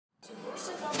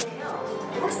congratulations on the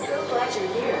hill. We're so glad you're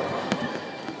here.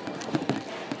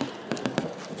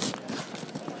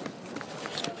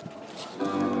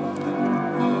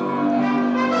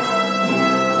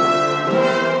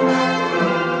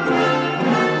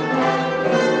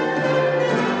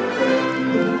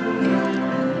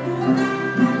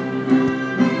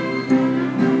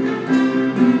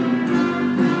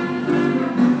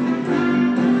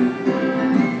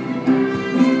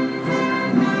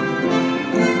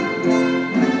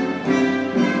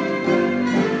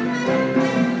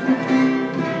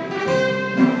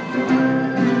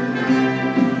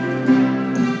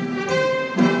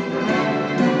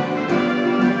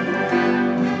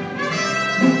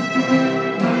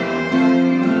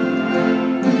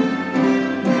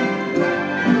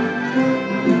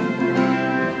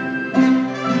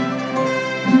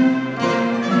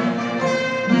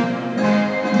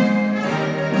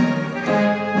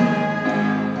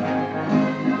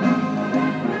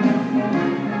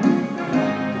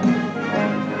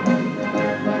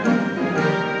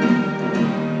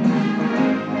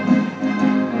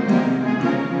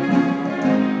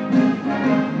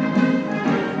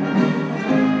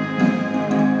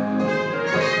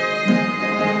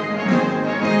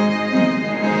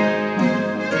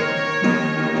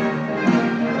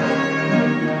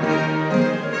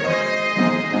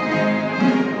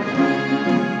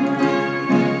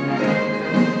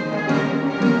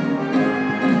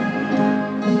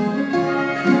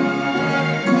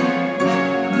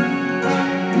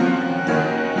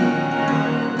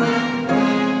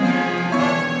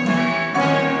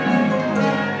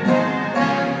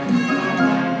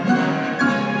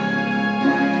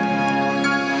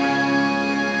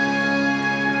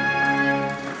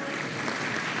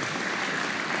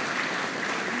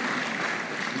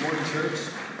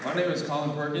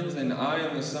 And I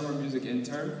am the summer music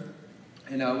intern,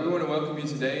 and we want to welcome you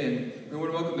today, and we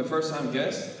want to welcome the first-time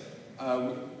guests.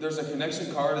 There's a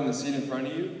connection card in the seat in front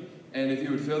of you, and if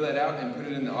you would fill that out and put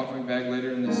it in the offering bag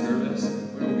later in the service,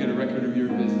 we will get a record of your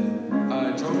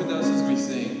visit. Join with us as we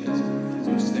sing, as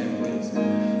we stand, please.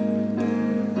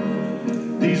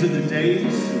 These are the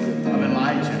days of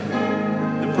Elijah,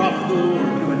 the prophet of the Lord,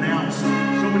 who announced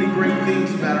so many great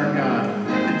things about our God.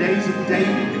 The days of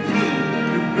David, the king,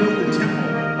 who built the temple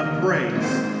of praise.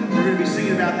 We're going to be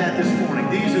singing about that this morning.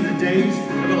 These are the days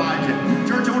of Elijah.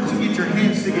 Church, I want you to get your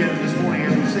hands together this morning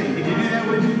as we sing. Can you do that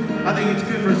with me? I think it's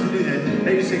good for us to do that.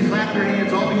 They just say, clap your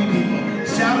hands, all of you people.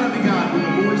 Shout unto God with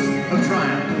a voice of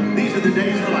triumph. These are the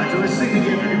days of Elijah. Let's sing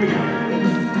together. Here we go.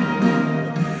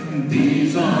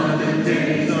 These are the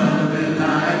days of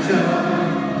Elijah,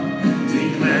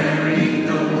 declaring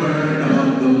the word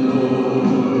of the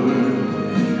Lord.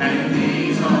 And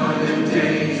these are the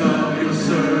days of your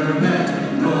servant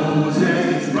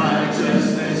Moses,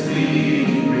 righteousness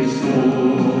being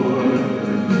restored.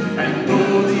 And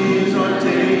though these are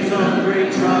days of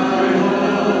great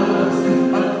trials,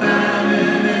 of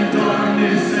famine and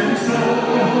darkness and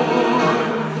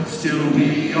sword, still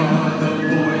we are the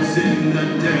voice in the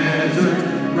desert,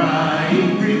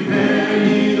 crying, prepare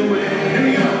ye the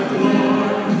way of the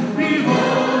Lord.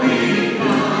 Behold, he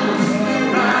comes,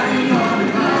 riding on the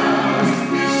clouds,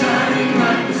 shining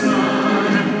like the sun.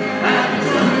 At the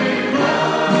trumpet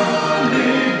call,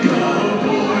 lift your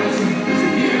voice, it's a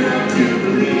year of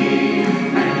jubilee,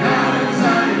 and now in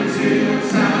Zion till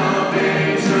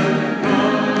salvation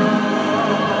comes.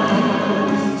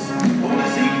 Old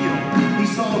Ezekiel, he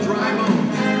saw dry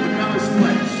bones become his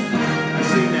flesh. I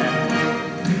sing that.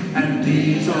 And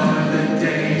these are the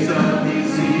days of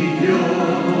Ezekiel,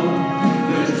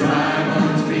 the dry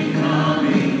bones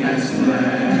becoming as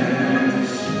flesh.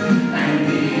 And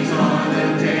these are the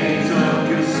days of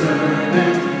your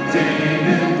servant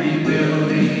David,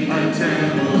 rebuilding a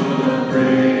temple of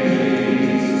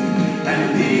praise. And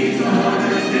these are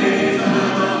the days of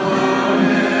the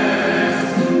harvest,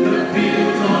 the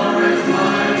fields are as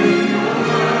wide in your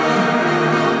world.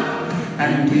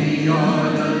 And we are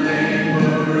the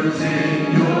laborers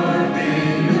in your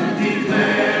vineyard,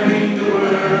 declaring the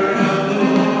word of the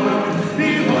Lord.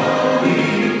 Behold, he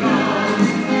comes,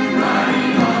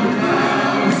 riding on the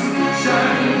clouds,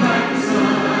 shining like the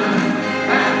sun.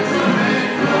 At the trumpet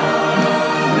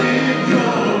call, lift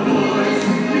your voice,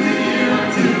 it's a year of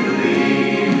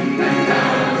jubilee, and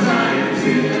out of Zion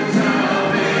till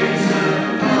salvation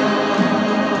comes.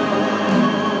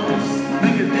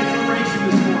 Make a declaration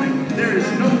this morning. There is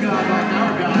no God like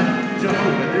our God,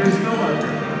 Jehovah. There is no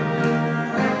other.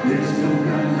 There's no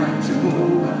God like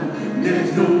Jehovah.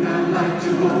 There's no God like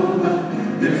Jehovah.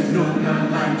 There's no God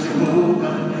like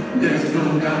Jehovah. There's no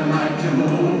God like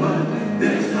Jehovah.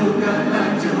 There's no God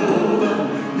like Jehovah.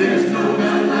 There's no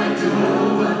God like Jehovah.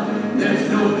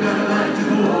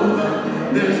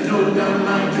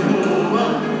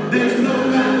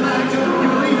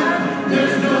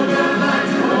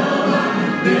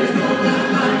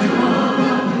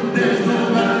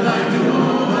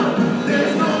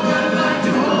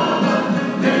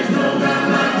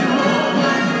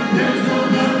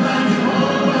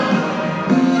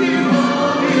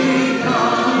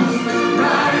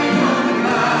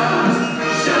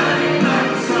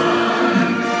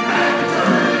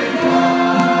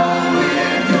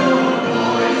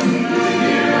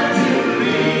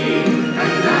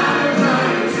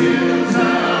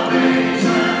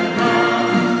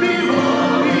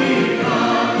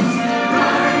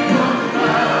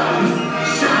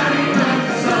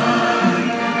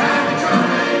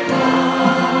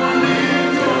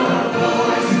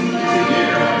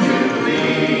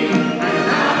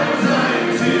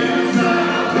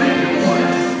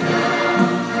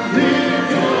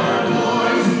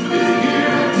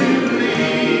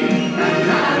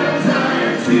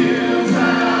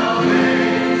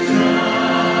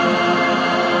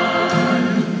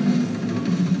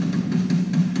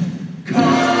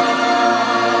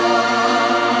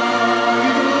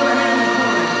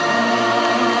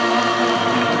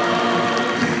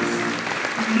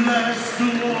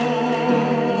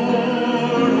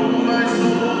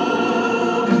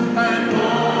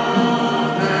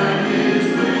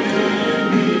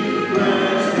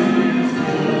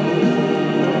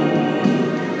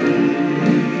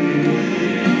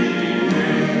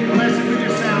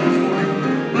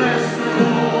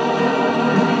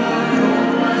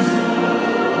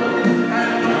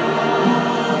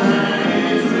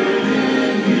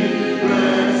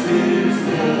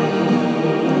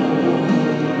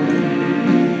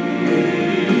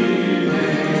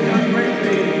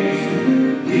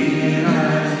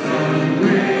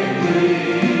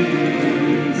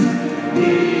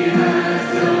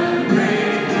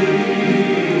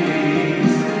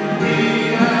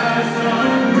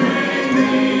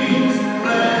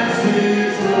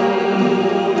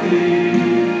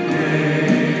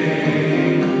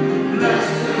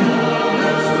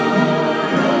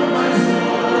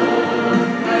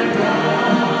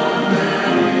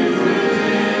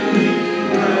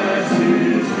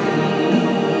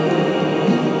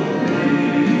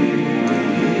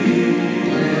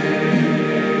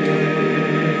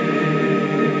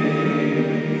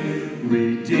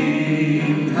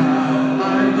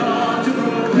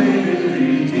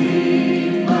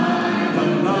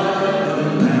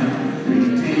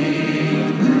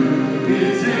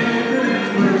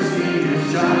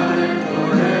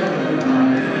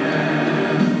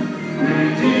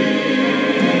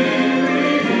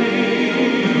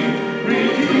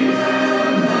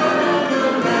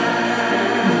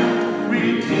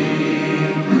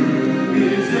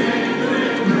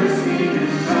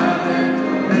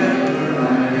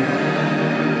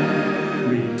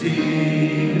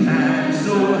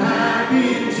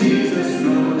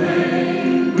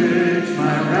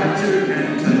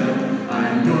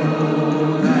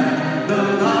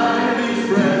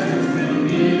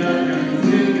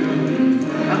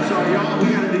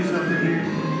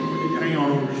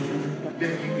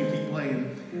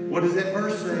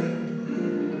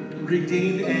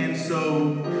 redeemed. And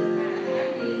so,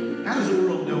 how does the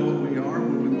world know what we are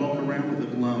when we walk around with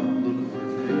a glum look on our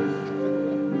face?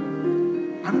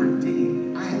 I'm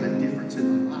redeemed. I have a difference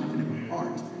in my life and in my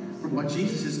heart from what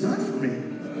Jesus has done for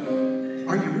me.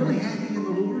 Are you really happy in the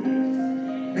Lord?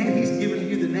 Man, He's given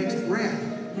you the next breath.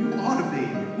 You ought to be.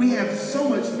 We have so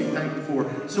much to be thankful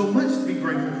for, so much to be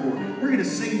grateful for. We're going to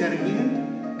sing that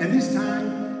again, and this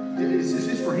time, it's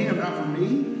just for Him, not for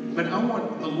me. But I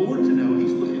want the Lord to know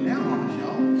He's looking down on us,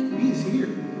 y'all. He is here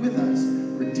with us,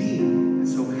 redeemed, and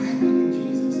so happy in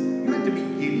Jesus. You don't have to be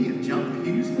giddy and jump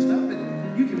pews and stuff, but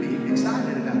you can be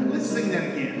excited about it. Let's sing that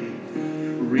again.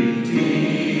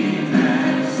 Redeemed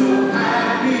and so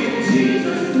happy in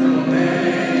Jesus, no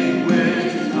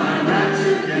language my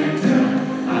rapture can tell.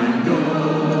 I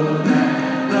know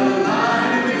that the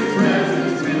light of His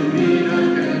presence will lead us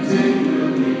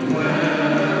continually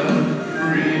dwell.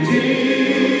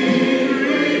 Redeemed,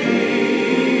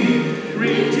 redeemed,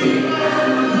 redeemed by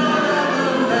the blood of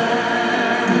the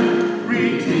Lamb.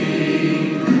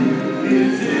 Redeemed through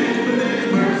His infinite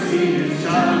mercy, His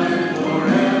child and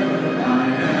forever I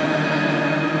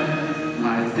am.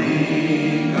 I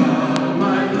think of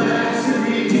my blessed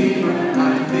Redeemer. I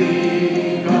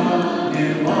think of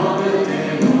Him all the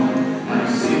day long. I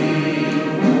sing,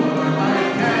 for I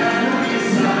cannot be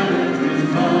silent. His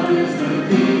love is the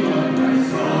theme of my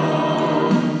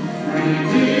song.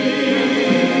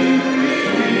 Redeemed,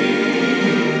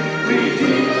 redeemed,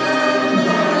 redeemed by the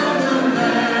blood of the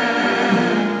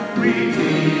Lamb.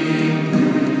 Redeemed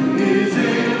through His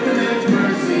infinite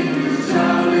mercy, His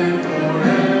child and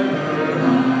forever I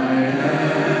am.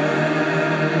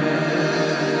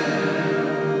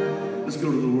 Let's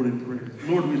go to the Lord in prayer.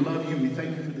 Lord, we love you. We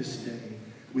thank you for this day.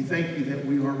 We thank you that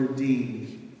we are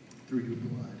redeemed through your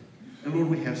blood. And Lord,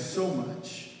 we have so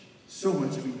much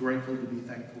to be grateful, to be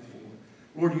thankful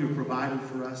for. Lord, you have provided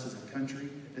for us as a country,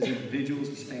 as individuals,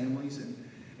 as families,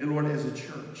 and Lord, as a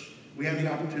church. We have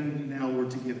the opportunity now, Lord,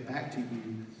 to give back to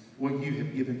you what you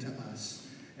have given to us.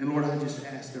 And Lord, I just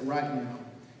ask that right now,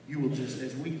 you will just,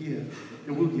 as we give,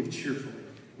 that we'll give cheerfully.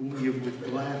 We'll give with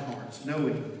glad hearts,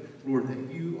 knowing, Lord,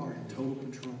 that you are in total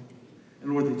control.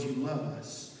 And Lord, that you love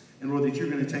us. And Lord, that you're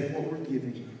going to take what we're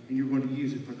giving and you're going to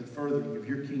use it for the furthering of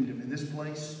your kingdom in this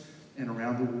place and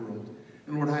around the world.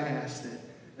 And Lord, I ask that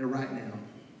right now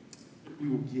we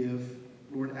will give,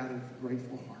 Lord, out of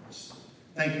grateful hearts.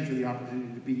 Thank you for the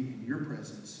opportunity to be in your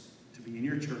presence, to be in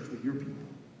your church with your people.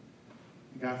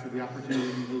 And God, for the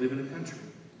opportunity to live in a country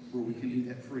where we can do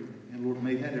that freely. And Lord,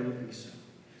 may that ever be so.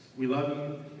 We love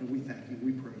you and we thank you.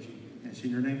 We praise you. And it's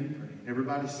in your name we pray.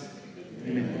 Everybody say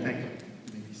amen. Thank you.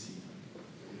 You may be seated.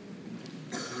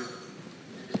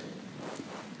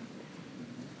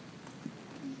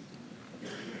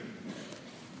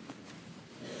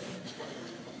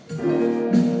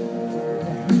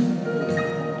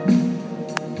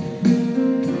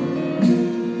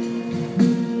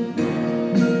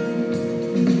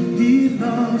 He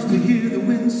loves to hear the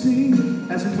wind sing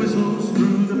as it whistles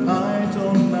through the pines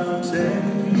on mountains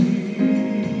and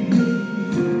peaks.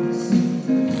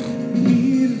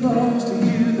 He loves to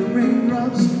hear the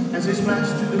raindrops as they splash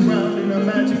to the ground in a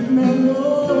magic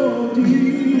melody.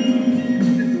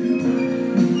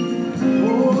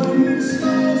 Oh, and he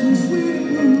smiles in sweet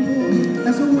approval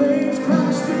as the waves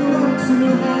crash to the rocks in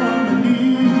their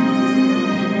harmony.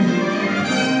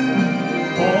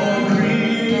 All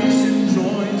creation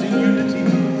joins in unity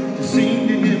to sing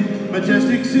to him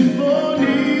majestic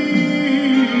symphonies.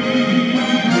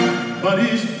 But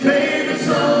his favorite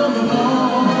song of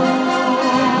all,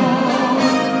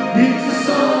 it's the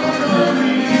song of the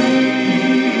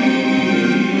redeemed.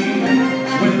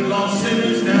 When lost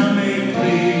sinners now may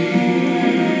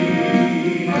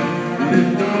plead,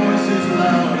 lift their voices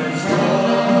loud and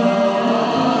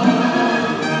strong.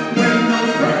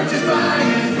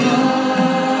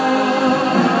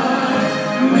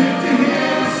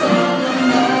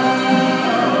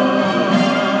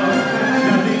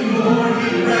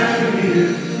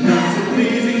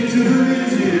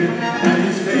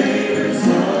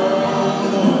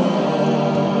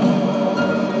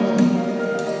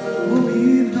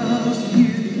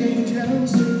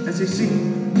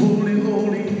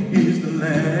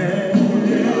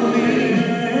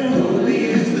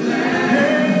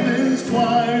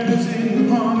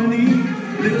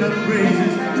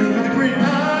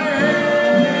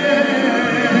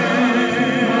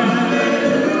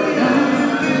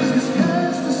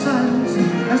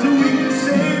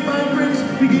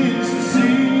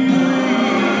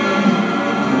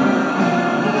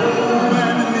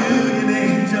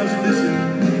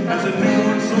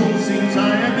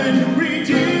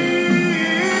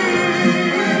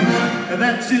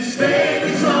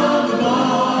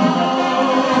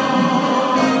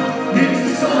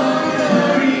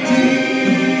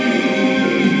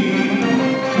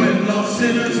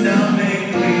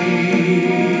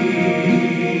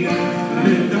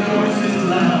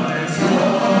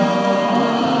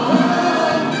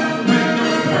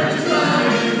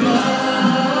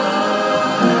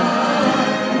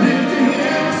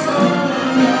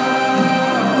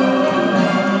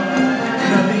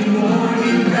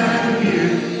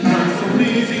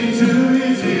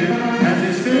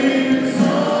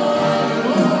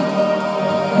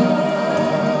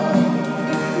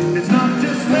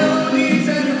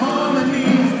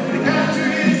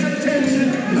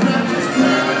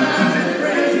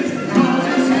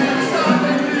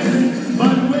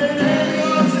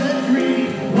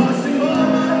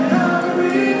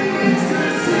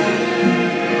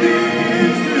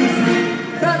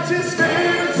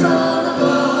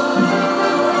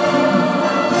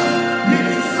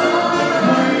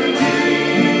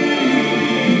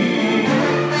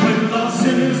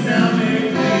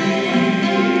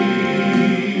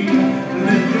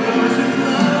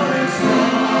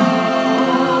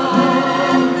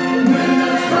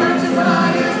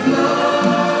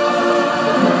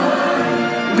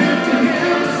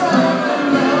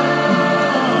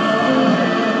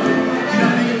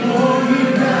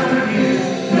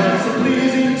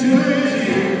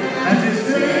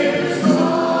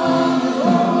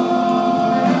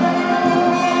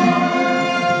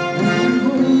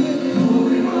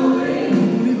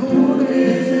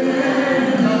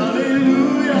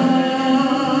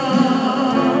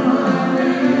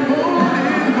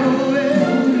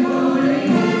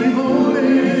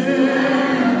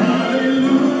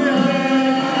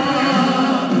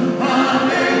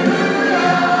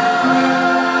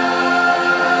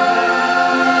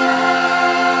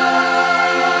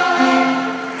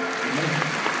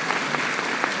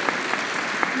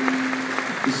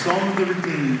 the Song of the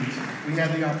Redeemed, we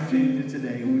have the opportunity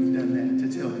today, and we've done that, to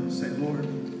tell him, say, Lord,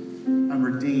 I'm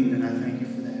redeemed, and I thank you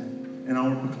for that. And I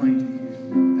want to proclaim to you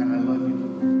that I love you,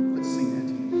 Lord. Let's sing that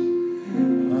together.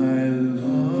 I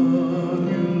love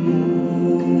you,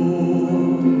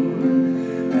 Lord.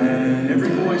 And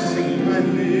every voice singing, I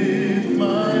lift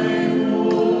my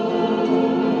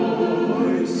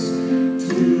voice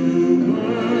to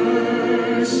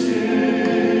worship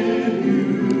you.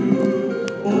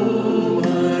 Oh,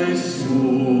 my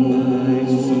soul,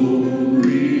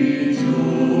 rejoice.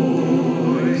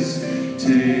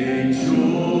 Take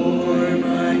joy,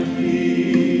 my King,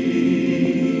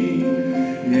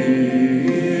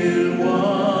 in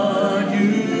what you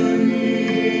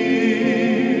hear.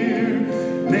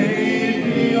 May it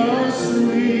be a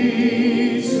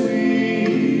sweet,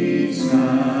 sweet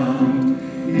sound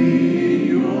in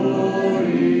your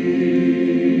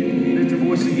ear. Lift your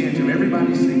voice again to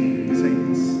everybody singing. Say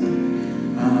this.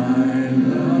 I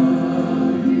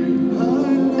love you,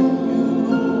 Lord,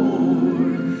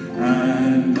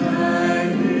 and I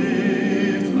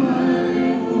lift my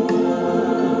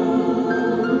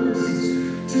voice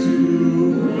to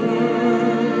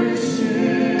worship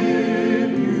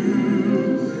you.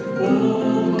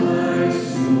 Oh, my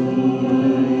soul,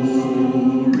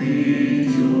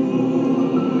 rejoice.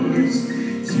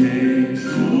 Take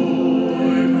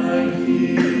joy, my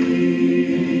King,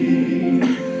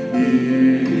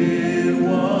 in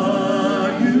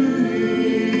what you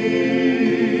hear.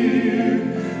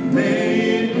 May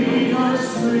it be a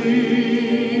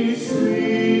sweet,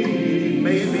 sweet,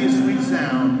 may it be a sweet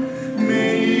sound.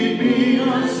 May it be a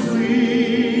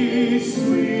sweet,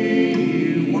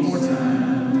 sweet, one more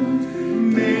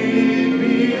time. May it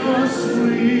be a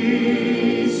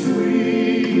sweet,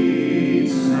 sweet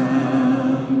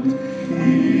sound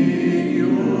in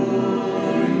your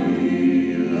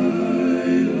ear. I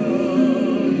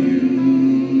love you.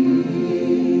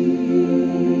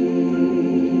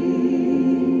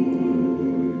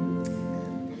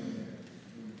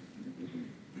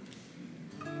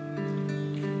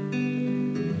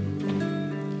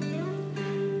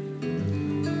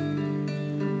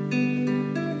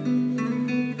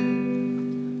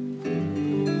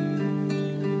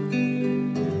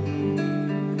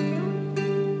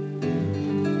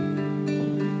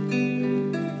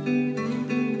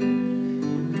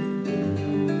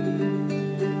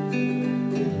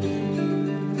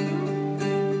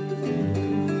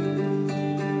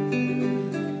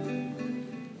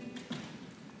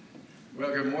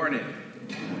 Well, good morning.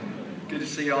 Good to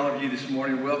see all of you this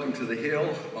morning. Welcome to the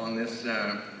Hill on this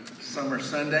summer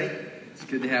Sunday. It's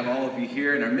good to have all of you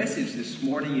here. And our message this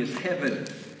morning is heaven.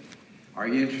 Are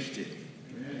you interested?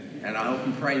 And I hope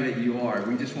and pray that you are.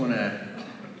 We just want to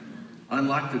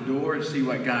unlock the door and see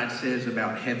what God says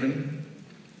about heaven.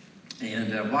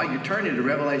 And while you're turning to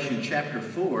Revelation chapter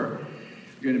 4, we're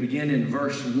going to begin in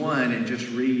verse 1 and just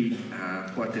read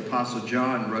what the Apostle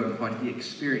John wrote and what he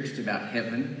experienced about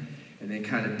heaven, and then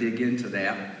kind of dig into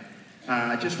that.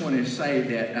 I just want to say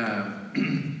that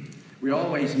we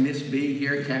always miss being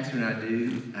here, Catherine and I do,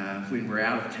 when we're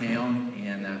out of town.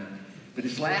 But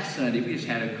this last Sunday, we just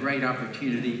had a great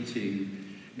opportunity to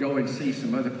go and see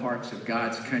some other parts of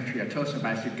God's country. I told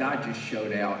somebody, I said, God just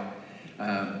showed out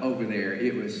over there.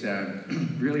 It was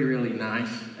really, really nice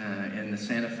in the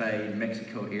Santa Fe,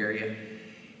 Mexico area.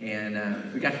 And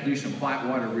we got to do some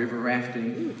whitewater river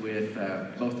rafting with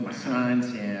both my sons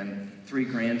and 3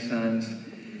 grandsons.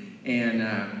 And,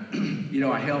 you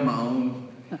know, I held my own,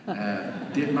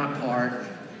 did my part,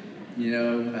 you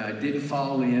know, didn't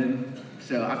fall in.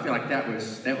 So I feel like that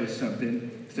was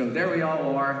something. So there we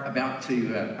all are, about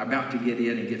to get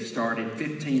in and get started.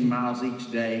 15 miles each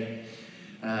day,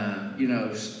 you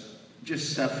know,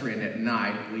 just suffering at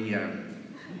night. We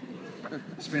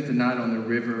spent the night on the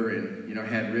river and, you know,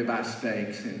 had ribeye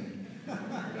steaks and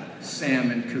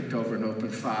salmon cooked over an open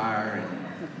fire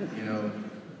and, you know,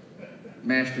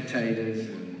 mashed potatoes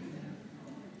and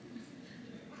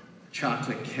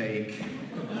chocolate cake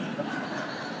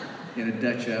in a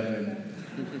Dutch oven.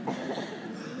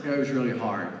 It was really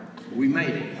hard. We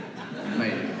made it.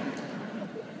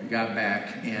 We got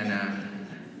back. And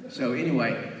so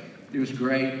anyway, it was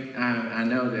great. I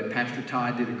know that Pastor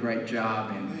Todd did a great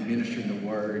job in ministering the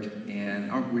word.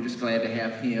 And we're just glad to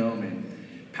have him and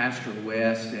Pastor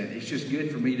West. And it's just good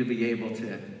for me to be able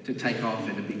to take off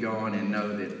and to be gone and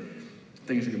know that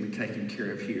things are going to be taken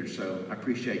care of here. So I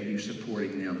appreciate you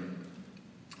supporting them.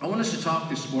 I want us to talk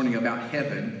this morning about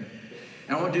heaven.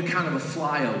 And I want to do kind of a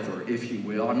flyover, if you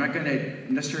will. I'm not going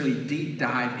to necessarily deep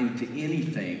dive into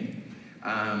anything,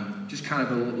 just kind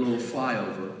of a little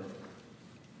flyover.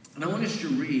 And I want us to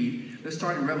read Let's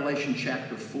start in Revelation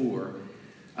chapter 4,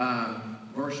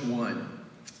 verse 1.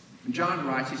 John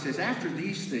writes, he says, "After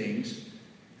these things,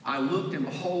 I looked, and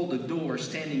behold, a door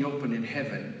standing open in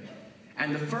heaven.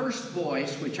 And the first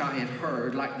voice which I had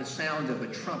heard, like the sound of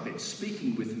a trumpet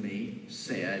speaking with me,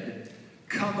 said,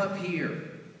 'Come up here,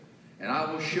 and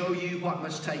I will show you what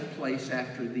must take place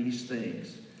after these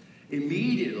things.'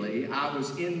 Immediately I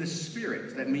was in the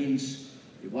Spirit." That means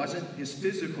it wasn't his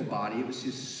physical body, it was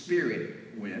his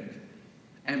spirit went.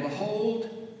 "And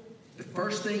behold, the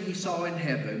first thing he saw in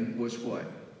heaven was" what?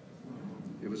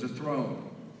 It was a throne.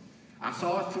 "I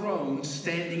saw a throne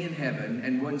standing in heaven,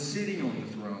 and one sitting on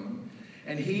the throne.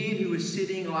 And he who was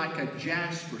sitting like a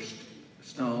jasper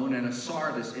stone and a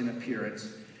sardis in appearance.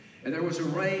 And there was a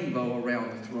rainbow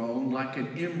around the throne, like an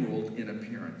emerald in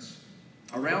appearance.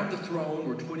 Around the throne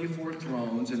were 24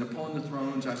 thrones, and upon the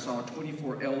thrones I saw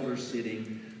 24 elders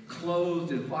sitting,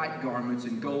 clothed in white garments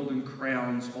and golden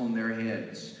crowns on their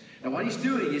heads." Now what he's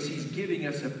doing is he's giving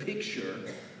us a picture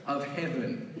of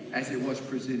heaven as it was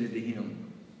presented to him.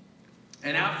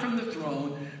 "And out from the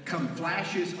throne come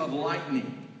flashes of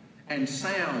lightning, and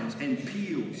sounds and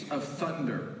peals of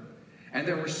thunder. And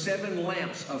there were 7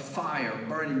 lamps of fire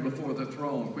burning before the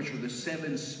throne, which are the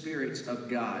 7 spirits of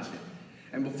God.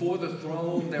 And before the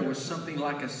throne there was something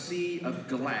like a sea of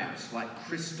glass, like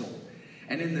crystal.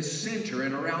 And in the center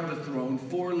and around the throne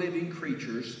 4 living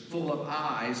creatures, full of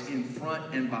eyes in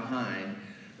front and behind.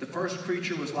 The first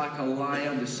creature was like a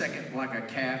lion, the second like a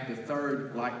calf, the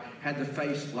third had the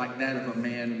face like that of a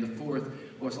man, and the fourth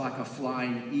was like a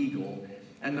flying eagle.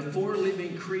 And the 4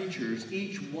 living creatures,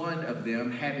 each one of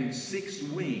them having 6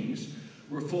 wings,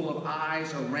 were full of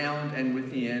eyes around and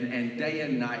within, and day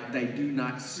and night they do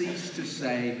not cease to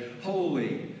say,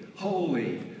 'Holy,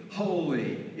 holy,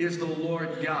 holy is the Lord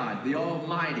God, the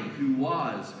Almighty, who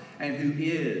was and who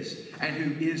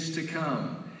is to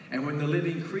come.' And when the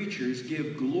living creatures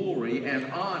give glory and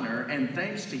honor and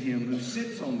thanks to him who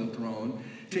sits on the throne,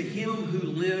 to him who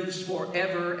lives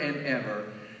forever and ever,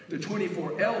 the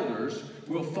 24 elders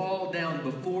will fall down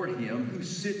before him who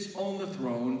sits on the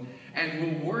throne and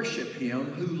will worship him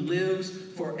who lives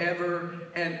forever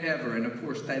and ever." And of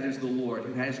course, that is the Lord,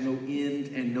 who has no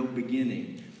end and no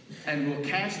beginning. "And will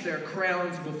cast their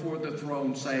crowns before the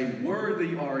throne, saying,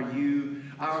 'Worthy are you,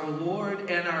 our Lord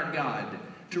and our God,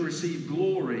 to receive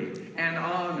glory and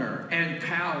honor and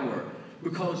power,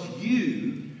 because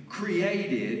you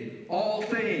created all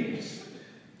things,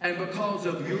 and because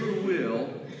of your will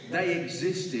they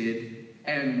existed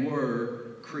and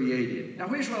were created.'" Now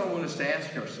here's what I want us to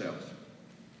ask ourselves.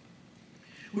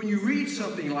 When you read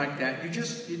something like that, you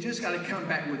just got to come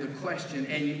back with a question,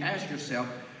 and you ask yourself,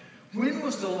 when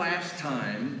was the last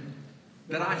time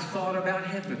that I thought about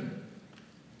heaven?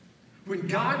 When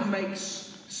God makes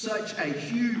such a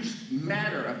huge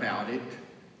matter about it,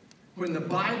 when the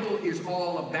Bible is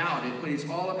all about it, when it's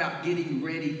all about getting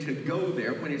ready to go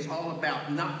there, when it's all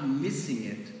about not missing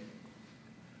it,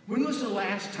 when was the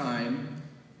last time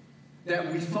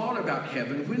that we thought about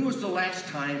heaven? When was the last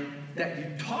time that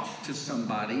you talked to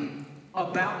somebody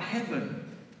about heaven?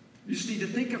 You just need to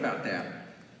think about that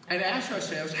and ask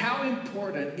ourselves, how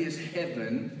important is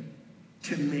heaven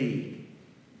to me?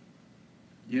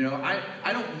 You know,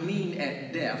 I don't mean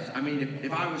at death. I mean,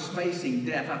 if I was facing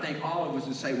death, I think all of us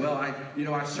would say, well,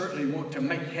 I certainly want to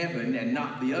make heaven and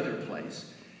not the other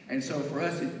place. And so for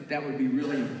us, that would be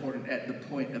really important at the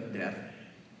point of death.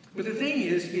 But the thing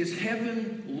is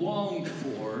heaven longed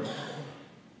for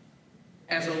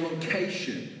as a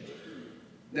location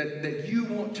that you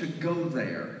want to go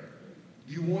there.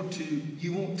 You want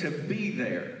to be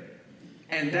there.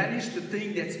 And that is the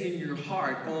thing that's in your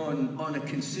heart on a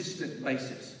consistent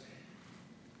basis.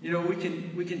 You know,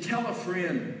 we can tell a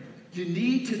friend, you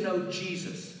need to know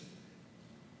Jesus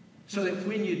so that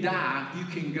when you die, you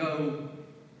can go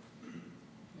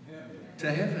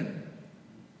to heaven.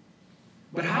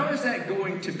 But how is that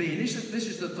going to be? And this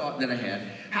is the thought that I had.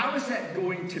 How is that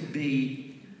going to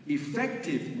be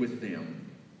effective with them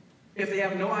if they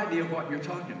have no idea what you're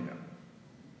talking about?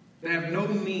 They have no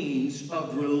means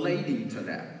of relating to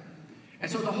that.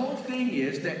 And so the whole thing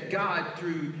is that God,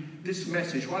 through this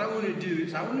message, what I want to do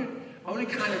is I want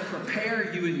to kind of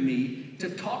prepare you and me to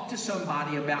talk to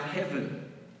somebody about heaven,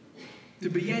 to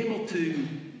be able to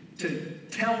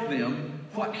tell them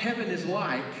what heaven is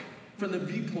like from the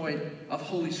viewpoint of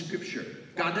Holy Scripture.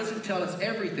 God doesn't tell us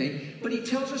everything, but he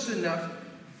tells us enough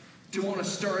to want to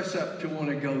stir us up to want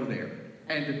to go there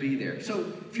and to be there.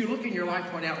 So if you look in your life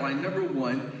point outline, number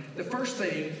 1, the first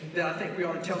thing that I think we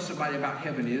ought to tell somebody about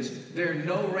heaven is there are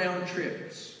no round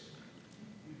trips.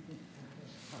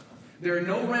 There are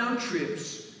no round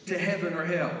trips to heaven or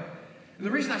hell. And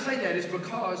the reason I say that is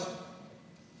because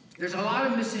there's a lot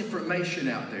of misinformation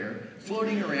out there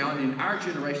floating around in our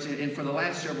generation and for the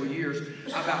last several years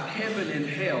about heaven and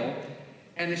hell.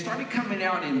 And it started coming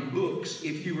out in books,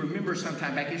 if you remember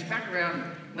sometime back. It's back around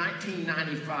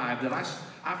 1995 that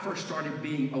I first started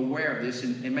being aware of this,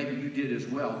 and maybe you did as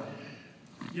well.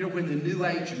 You know, when the New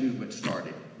Age movement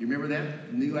started. You remember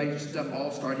that? New Age stuff all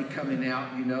started coming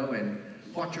out, you know, and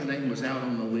What's Your Name was out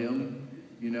on the limb,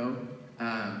 you know.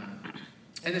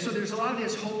 And so there's a lot of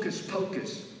this hocus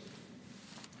pocus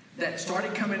that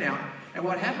started coming out. And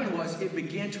what happened was it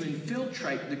began to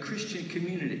infiltrate the Christian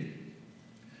community.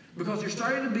 Because there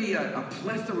started to be a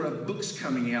plethora of books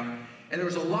coming out, and there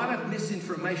was a lot of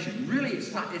misinformation. Really,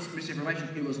 it's misinformation,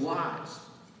 it was lies.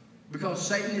 Because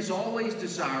Satan is always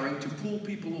desiring to pull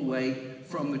people away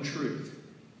from the truth.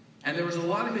 And there was a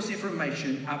lot of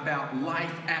misinformation about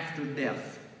life after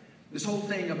death. This whole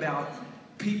thing about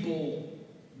people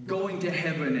going to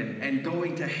heaven and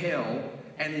going to hell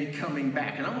and then coming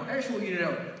back. And I just want you to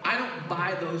know, I don't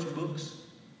buy those books,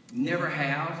 never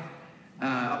have.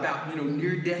 About, you know,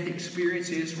 near-death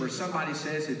experiences where somebody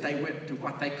says that they went to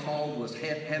what they called was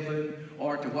heaven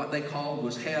or to what they called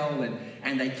was hell,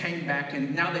 and they came back,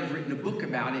 and now they've written a book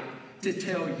about it to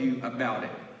tell you about it.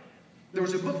 There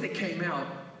was a book that came out,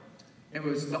 and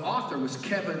the author was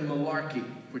Kevin Malarkey,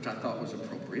 which I thought was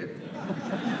appropriate.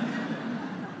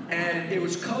 And it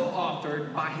was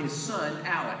co-authored by his son,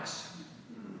 Alex.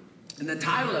 And the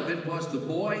title of it was The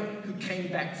Boy Who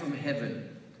Came Back from Heaven.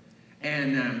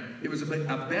 And it was a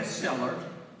bestseller,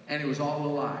 and it was all a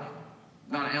lie.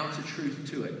 Not an ounce of truth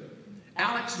to it.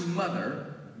 Alex's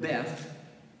mother, Beth,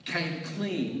 came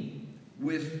clean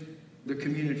with the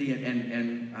community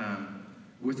and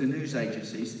with the news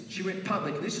agencies. She went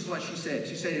public. This is what she said.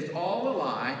 She said, it's all a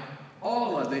lie.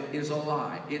 All of it is a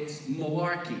lie. It's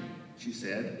malarkey, she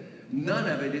said. None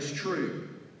of it is true.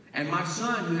 And my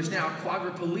son, who is now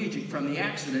quadriplegic from the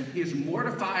accident, is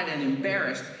mortified and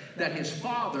embarrassed that his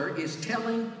father is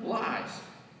telling lies.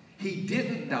 He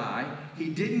didn't die, he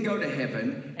didn't go to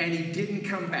heaven, and he didn't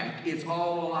come back. It's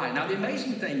all a lie. Now, the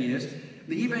amazing thing is,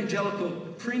 the evangelical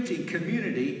printing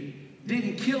community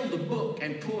didn't kill the book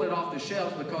and pull it off the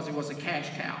shelves because it was a cash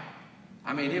cow.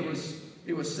 I mean, it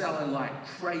was selling like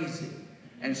crazy.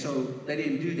 And so they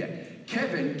didn't do that.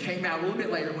 Kevin came out a little bit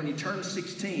later when he turned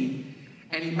 16,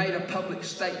 and he made a public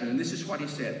statement, and this is what he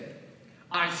said.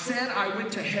 I said I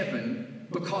went to heaven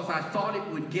because I thought it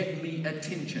would get me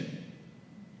attention.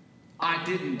 I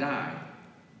didn't die.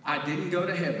 I didn't go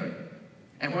to heaven.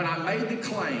 And when I made the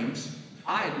claims,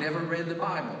 I had never read the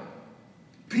Bible.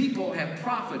 People have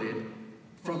profited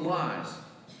from lies,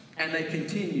 and they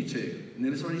continue to. And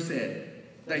this is what he said.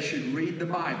 They should read the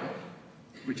Bible,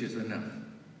 which is enough.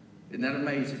 Isn't that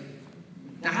amazing?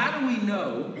 Now, how do we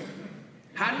know?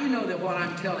 How do you know that what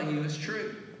I'm telling you is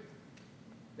true?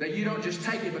 That you don't just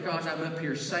take it because I'm up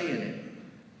here saying it.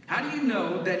 How do you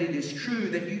know that it is true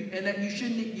that you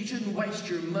shouldn't waste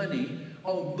your money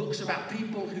on books about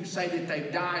people who say that they've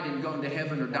died and gone to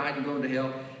heaven or died and gone to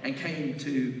hell and came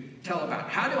to tell about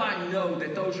it? How do I know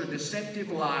that those are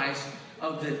deceptive lies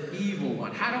of the evil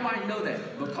one? How do I know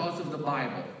that? Because of the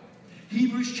Bible.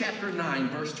 Hebrews chapter 9,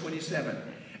 verse 27.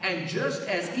 And just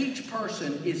as each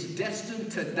person is destined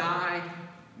to die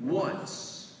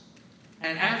once,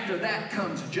 and after that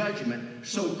comes judgment,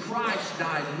 so Christ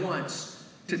died once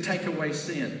to take away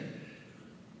sin.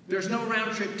 There's no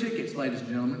round-trip tickets, ladies and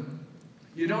gentlemen.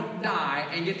 You don't die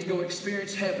and get to go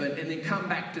experience heaven and then come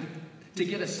back to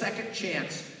get a second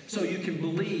chance so you can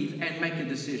believe and make a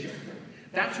decision.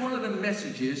 That's one of the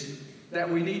messages that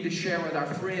we need to share with our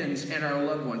friends and our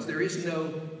loved ones. There is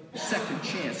no second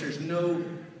chance. There's no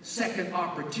second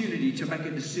opportunity to make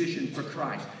a decision for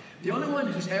Christ. The only one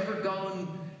who's ever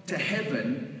gone to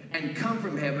heaven and come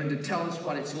from heaven to tell us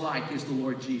what it's like is the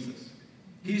Lord Jesus.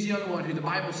 He's the only one who the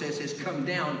Bible says has come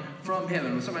down from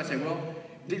heaven. When somebody say, well,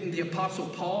 didn't the Apostle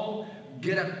Paul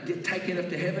get taken up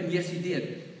to heaven? Yes, he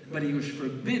did. But he was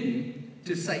forbidden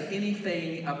to say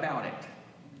anything about it.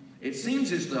 It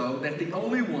seems as though that the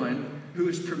only one who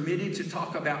is permitted to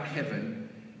talk about heaven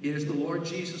is the Lord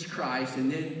Jesus Christ,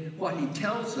 and then what he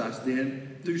tells us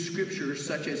then through scriptures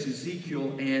such as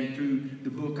Ezekiel and through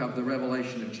the book of the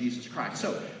Revelation of Jesus Christ.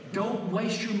 So don't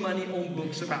waste your money on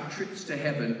books about trips to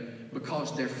heaven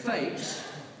because they're fakes,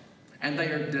 and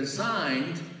they are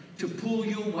designed to pull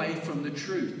you away from the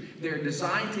truth. They're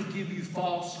designed to give you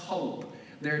false hope.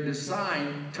 They're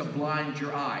designed to blind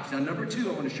your eyes. Now, number two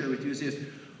I want to share with you is this: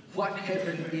 what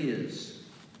heaven is.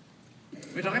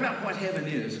 We're talking about what heaven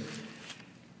is.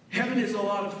 Heaven is a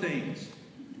lot of things.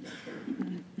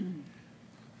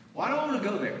 Well, I don't want to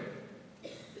go there.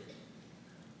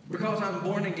 Because I'm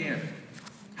born again.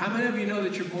 How many of you know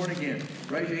that you're born again?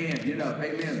 Raise your hand. You know,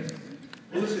 amen.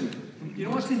 Listen, you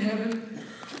know what's in heaven?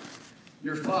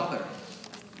 Your Father.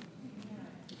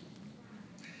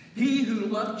 He who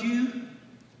loved you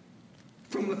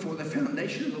before the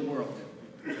foundation of the world.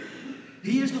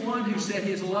 He is the one who set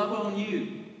his love on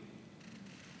you.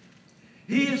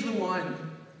 He is the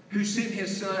one who sent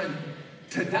his Son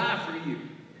to die for you.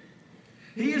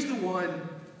 He is the one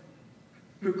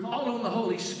who called on the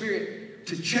Holy Spirit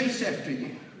to chase after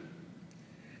you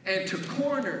and to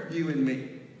corner you and me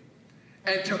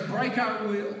and to break our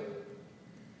will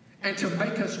and to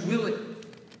make us willing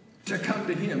to come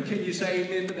to him. Can you say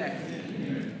amen to that?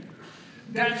 Amen.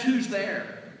 That's who's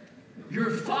there. Your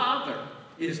Father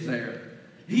is there.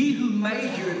 He who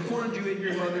made you and formed you in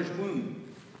your mother's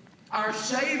womb. Our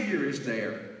Savior is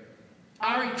there.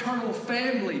 Our eternal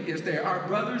family is there. Our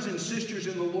brothers and sisters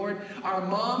in the Lord, our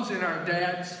moms and our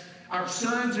dads, our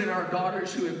sons and our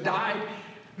daughters who have died,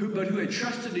 but who had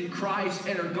trusted in Christ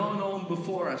and are gone on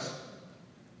before us.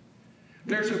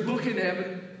 There's a book in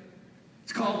heaven.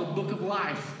 It's called the Book of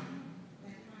Life.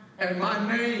 And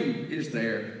my name is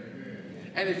there.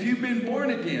 And if you've been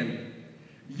born again,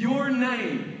 your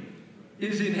name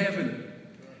is in heaven.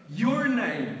 Your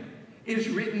name is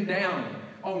written down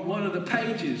on one of the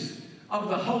pages of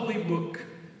the holy book,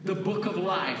 the Book of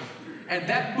Life. And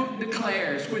that book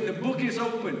declares, when the book is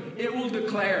open, it will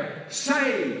declare,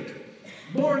 saved,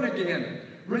 born again,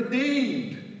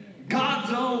 redeemed,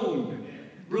 God's own,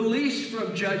 released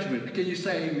from judgment. Can you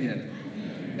say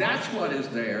amen? That's what is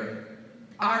there.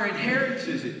 Our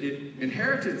inheritance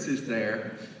is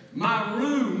there. My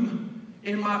room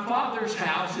in my Father's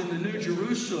house in the New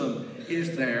Jerusalem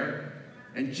is there.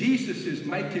 And Jesus is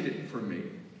making it for me.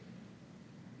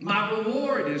 My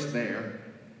reward is there.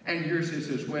 And yours is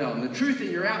as well. And the truth in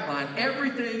your outline,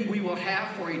 everything we will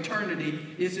have for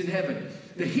eternity is in heaven.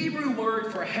 The Hebrew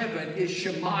word for heaven is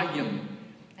shemayim.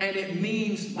 And it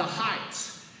means the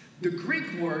heights. The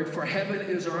Greek word for heaven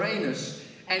is Uranus.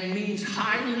 And means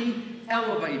highly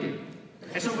elevated.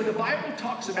 And so when the Bible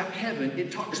talks about heaven,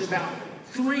 it talks about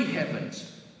three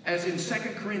heavens. As in 2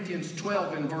 Corinthians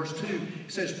 12 in verse 2,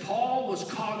 it says, Paul was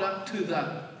caught up to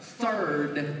the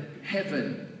third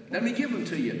heaven. Let me give them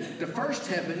to you. The first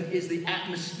heaven is the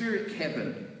atmospheric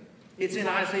heaven. It's in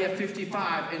Isaiah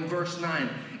 55 in verse 9.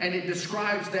 And it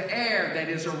describes the air that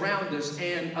is around us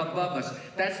and above us.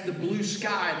 That's the blue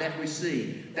sky that we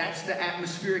see. That's the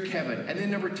atmospheric heaven. And then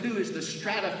number two is the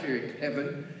stratospheric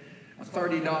heaven. A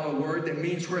 $30 word that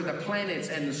means where the planets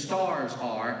and the stars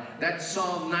are. That's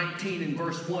Psalm 19 in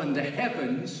verse 1. The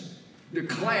heavens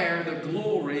declare the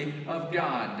glory of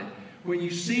God. When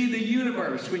you see the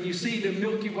universe, when you see the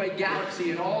Milky Way galaxy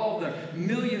and all the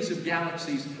millions of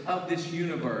galaxies of this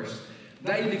universe,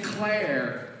 they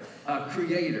declare a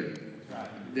creator.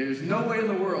 There's no way in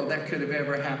the world that could have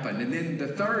ever happened. And then the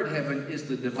third heaven is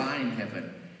the divine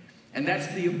heaven. And that's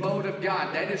the abode of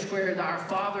God. That is where our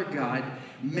Father God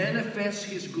manifests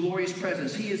his glorious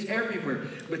presence. He is everywhere.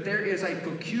 But there is a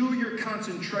peculiar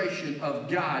concentration of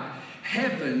God.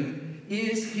 Heaven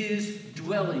is his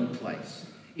dwelling place.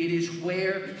 It is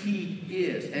where he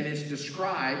is. And it's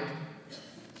described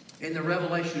in the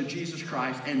revelation of Jesus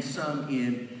Christ and some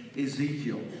in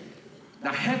Ezekiel.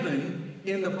 Now, heaven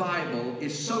in the Bible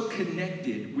is so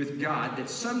connected with God that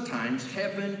sometimes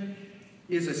heaven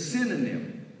is a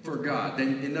synonym for God.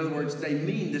 In other words, they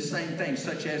mean the same thing,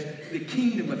 such as the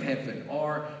kingdom of heaven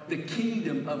or the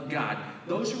kingdom of God.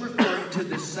 Those are referring to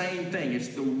the same thing. It's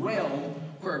the realm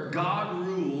where God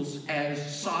rules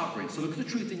as sovereign. So look at the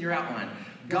truth in your outline.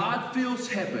 God fills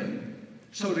heaven,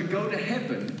 so to go to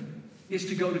heaven is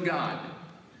to go to God.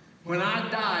 When I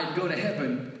die and go to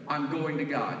heaven, I'm going to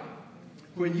God.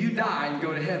 When you die and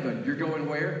go to heaven, you're going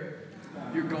where?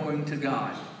 You're going to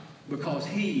God, because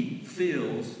he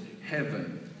fills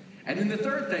heaven. And then the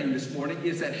third thing this morning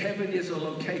is that heaven is a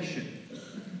location.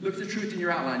 Look at the truth in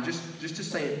your outline. Just to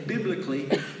say it biblically,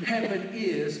 heaven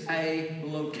is a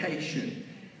location.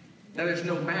 Now, there's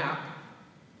no map.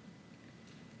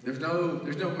 There's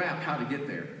no map how to get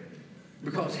there.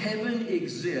 Because heaven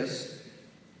exists,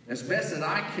 as best as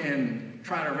I can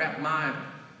try to wrap my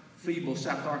feeble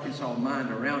South Arkansas mind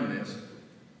around this,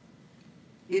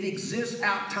 it exists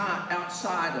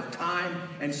outside of time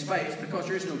and space, because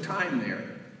there is no time there.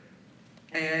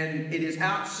 And it is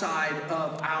outside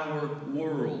of our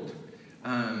world.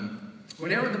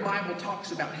 Whenever the Bible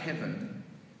talks about heaven,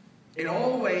 it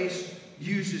always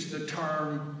uses the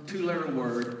term, two-letter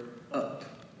word, up.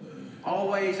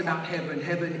 Always about heaven.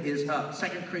 Heaven is up. 2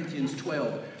 Corinthians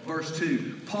 12, verse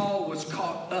 2. Paul was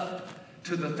caught up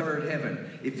to the third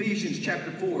heaven. Ephesians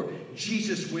chapter 4,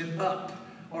 Jesus went up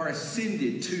or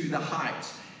ascended to the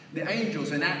heights. The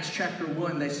angels in Acts chapter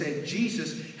 1, they said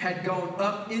Jesus had gone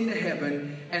up into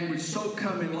heaven and would so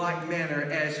come in like manner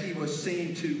as he was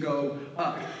seen to go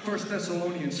up. 1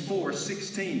 Thessalonians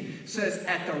 4:16 says,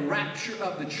 at the rapture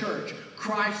of the church,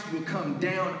 Christ will come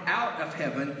down out of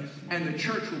heaven and the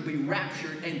church will be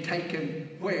raptured and taken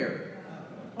where?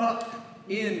 Up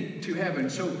into heaven.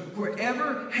 So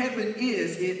wherever heaven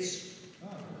is, it's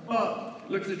up.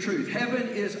 Look at the truth. Heaven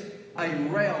is a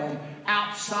realm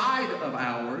outside of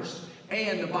ours,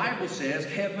 and the Bible says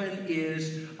heaven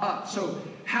is up. So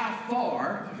how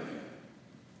far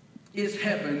is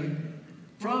heaven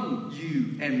from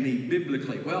you and me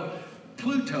biblically? Well,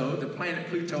 Pluto, the planet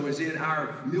Pluto, is in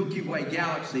our Milky Way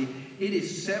galaxy. It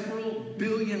is several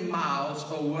billion miles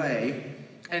away,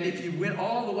 and if you went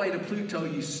all the way to Pluto,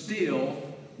 you still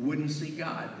wouldn't see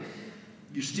God.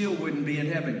 You still wouldn't be in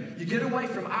heaven. You get away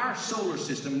from our solar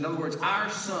system, in other words, our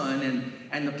sun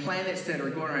and the planets that are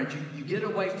going around, you get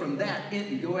away from that,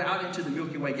 you go out into the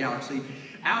Milky Way galaxy.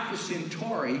 Alpha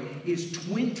Centauri is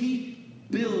 20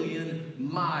 billion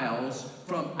miles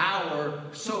from our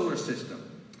solar system.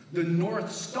 The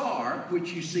North Star,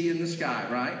 which you see in the sky,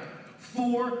 right?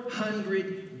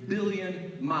 400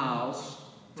 billion miles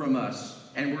from us,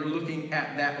 and we're looking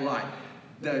at that light.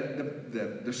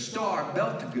 The star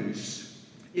Betelgeuse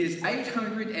is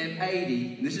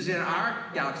 880, this is in our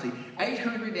galaxy,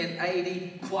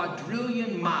 880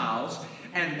 quadrillion miles,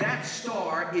 and that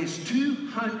star is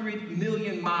 200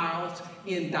 million miles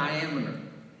in diameter.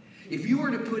 If you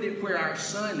were to put it where our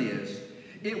sun is,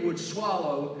 it would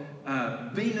swallow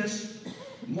Venus,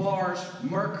 Mars,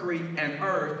 Mercury, and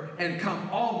Earth and come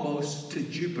almost to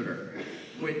Jupiter.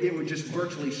 It would just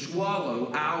virtually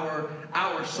swallow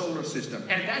our solar system.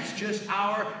 And that's just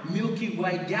our Milky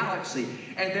Way galaxy.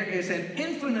 And there is an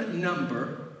infinite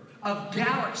number of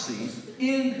galaxies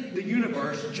in the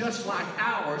universe just like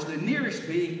ours, the nearest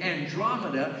being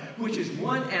Andromeda, which is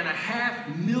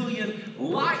 1.5 million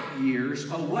light years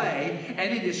away,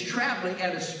 and it is traveling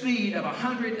at a speed of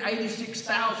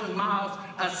 186,000 miles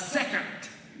a second.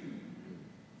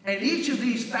 And each of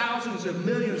these thousands of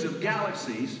millions of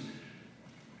galaxies,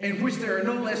 in which there are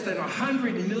no less than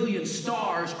 100 million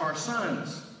stars or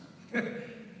suns.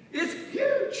 It's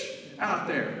huge out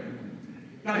there.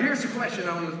 Now here's the question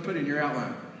I want to put in your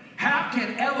outline. How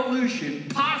can evolution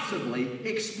possibly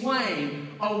explain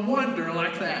a wonder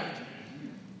like that?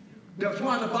 That's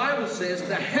why the Bible says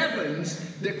the heavens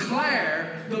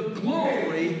declare the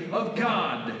glory of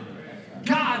God.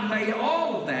 God made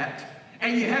all of that,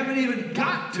 and you haven't even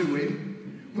got to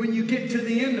him when you get to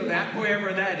the end of that,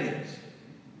 wherever that is.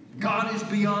 God is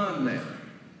beyond that.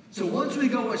 So once we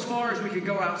go as far as we can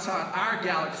go outside our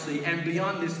galaxy and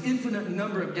beyond this infinite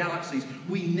number of galaxies,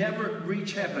 we never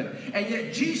reach heaven. And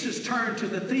yet Jesus turned to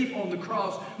the thief on the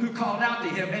cross who called out to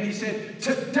him and he said,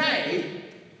 today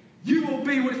you will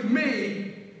be with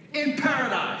me in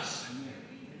paradise.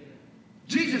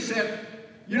 Jesus said,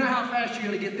 you know how fast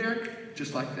you're going to get there?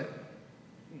 Just like that.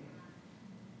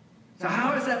 So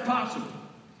how is that possible?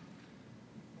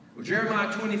 Well, Jeremiah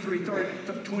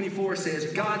 23:24 says,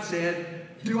 God said,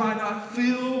 do I not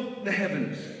fill the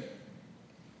heavens?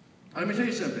 Let me tell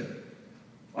you something.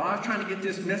 While I was trying to get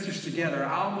this message together,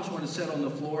 I almost want to sit on the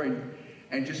floor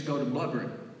and just go to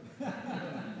blubbering.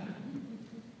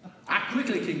 I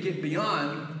quickly can get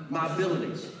beyond my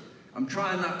abilities. I'm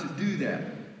trying not to do that.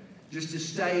 Just to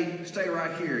stay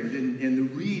right here in the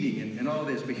reading and all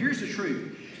this. But here's the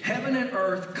truth. Heaven and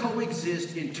earth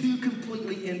coexist in two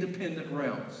completely independent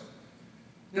realms.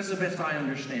 This is the best I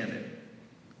understand it.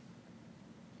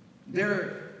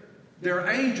 There are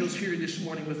angels here this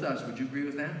morning with us. Would you agree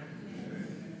with that?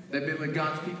 They've been with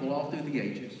God's people all through the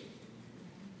ages.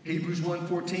 Hebrews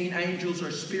 1:14, angels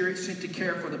are spirits sent to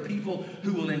care for the people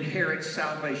who will inherit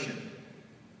salvation.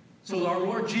 So our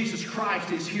Lord Jesus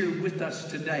Christ is here with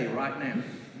us today, right now.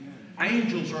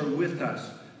 Angels are with us.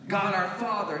 God our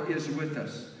Father is with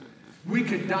us. We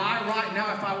could die right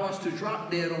now. If I was to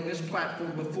drop dead on this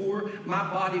platform before my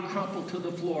body crumpled to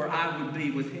the floor, I would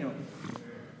be with him.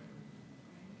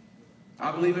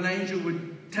 I believe an angel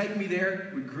would take me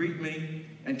there, would greet me,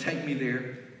 and take me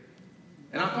there.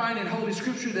 And I find in Holy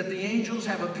Scripture that the angels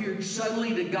have appeared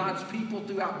suddenly to God's people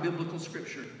throughout biblical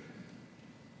Scripture.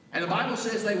 And the Bible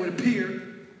says they would appear,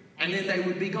 and then they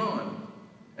would be gone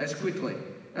as quickly.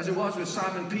 As it was with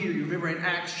Simon Peter, you remember in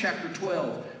Acts chapter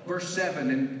 12, verse 7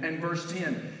 and verse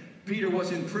 10. Peter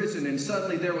was in prison, and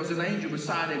suddenly there was an angel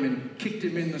beside him and kicked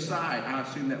him in the side. I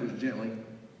assume that was gently.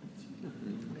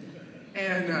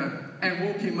 And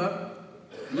woke him up,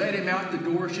 let him out. The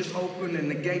doors just opened and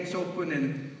the gates opened,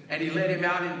 and he let him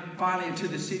out and finally into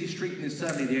the city street, and then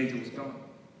suddenly the angel was gone.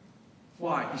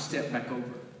 Why? He stepped back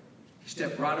over. He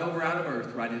stepped right over out of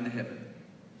earth, right into heaven.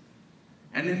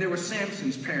 And then there were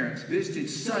Samson's parents, visited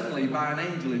suddenly by an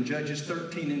angel in Judges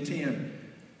 13 and 10.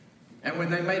 And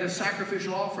when they made a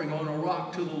sacrificial offering on a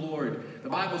rock to the Lord, the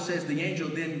Bible says the angel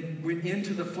then went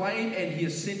into the flame and he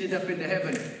ascended up into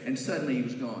heaven, and suddenly he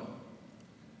was gone.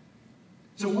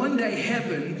 So one day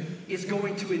heaven is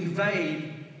going to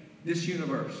invade this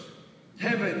universe.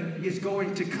 Heaven is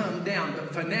going to come down,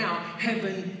 but for now,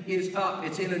 heaven is up.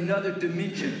 It's in another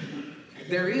dimension.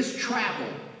 There is travel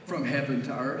from heaven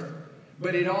to earth,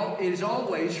 but it is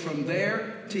always from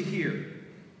there to here.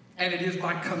 And it is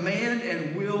by command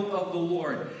and will of the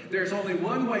Lord. There's only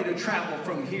one way to travel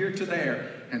from here to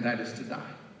there, and that is to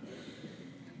die.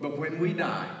 But when we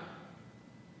die,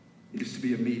 it is to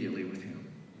be immediately with Him.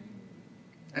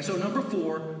 And so number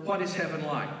 4, what is heaven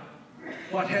like?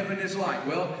 What heaven is like?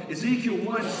 Well, Ezekiel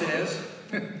 1 says,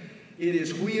 it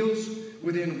is wheels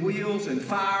within wheels and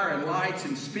fire and lights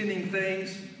and spinning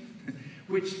things,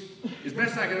 which, as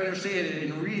best I can understand it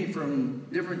in reading from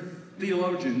different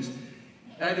theologians,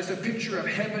 that is a picture of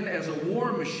heaven as a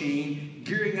war machine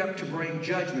gearing up to bring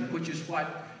judgment, which is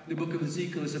what the book of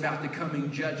Ezekiel is about, the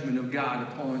coming judgment of God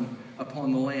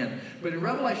upon the land. But in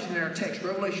Revelation, in our text,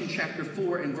 Revelation chapter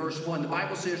 4 and verse 1, the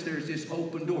Bible says there's this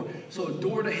open door. So a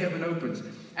door to heaven opens.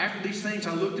 After these things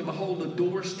I looked, and behold, a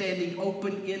door standing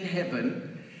open in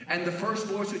heaven. And the first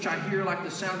voice which I hear like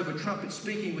the sound of a trumpet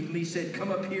speaking with me said,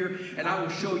 come up here and I will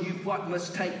show you what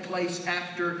must take place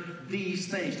after these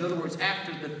things. In other words,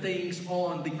 after the things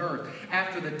on the earth.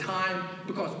 After the time,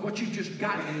 because what you've just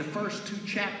gotten in the first 2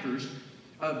 chapters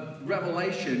of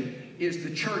Revelation is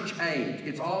the church age.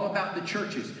 It's all about the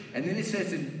churches. And then it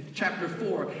says in chapter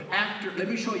 4, let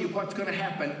me show you what's going to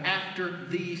happen after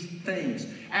these things.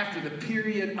 After the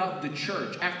period of the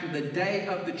church, after the day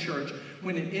of the church,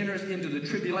 when it enters into the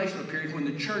tribulational period, when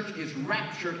the church is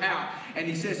raptured out. And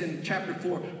he says in chapter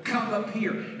 4, come up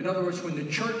here. In other words, when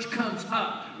the church comes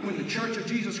up, when the church of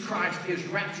Jesus Christ is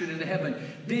raptured into heaven,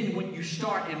 then when you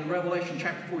start in Revelation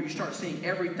chapter 4, you start seeing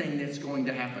everything that's going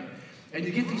to happen. And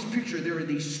you get these pictures, there are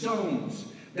these stones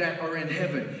that are in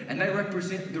heaven, and they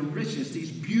represent the richness,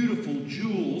 these beautiful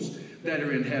jewels that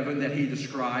are in heaven that he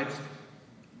describes.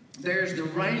 There's the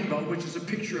rainbow, which is a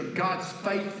picture of God's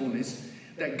faithfulness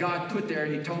that God put there,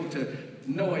 and he told to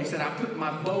Noah, he said, I put my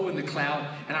bow in the cloud,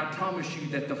 and I promise you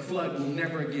that the flood will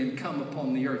never again come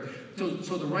upon the earth. So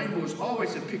the rainbow is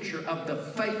always a picture of the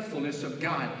faithfulness of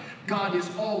God. God is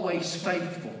always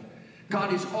faithful.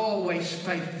 God is always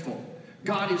faithful.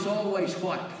 God is always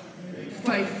what?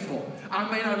 Faithful.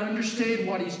 I may not understand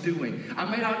what he's doing. I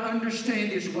may not understand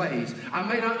his ways. I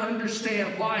may not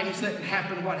understand why he's letting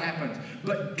happen what happens.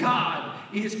 But God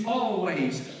is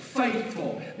always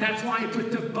faithful. That's why he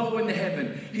put the bow in the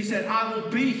heaven. He said, I will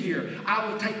be here. I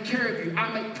will take care of you.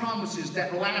 I make promises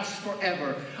that last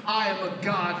forever. I am a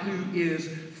God who is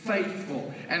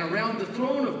faithful. And around the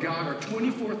throne of God are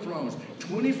 24 thrones,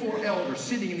 24 elders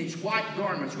sitting in these white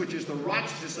garments, which is the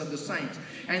righteousness of the saints,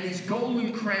 and these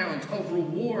golden crowns of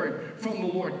reward from the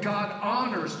Lord. God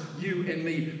honors you and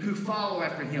me who follow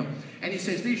after him. And he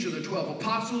says these are the 12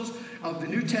 apostles of the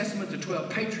New Testament, the 12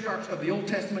 patriarchs of the Old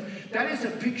Testament. That is a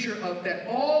picture of that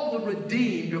all the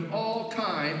redeemed of all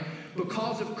time,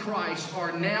 because of Christ,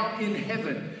 are now in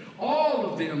heaven. All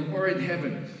of them are in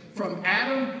heaven. From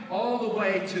Adam all the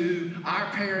way to our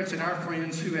parents and our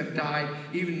friends who have died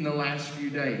even in the last few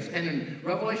days. And in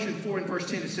Revelation 4 and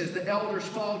verse 10 it says, the elders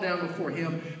fall down before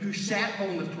him who sat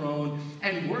on the throne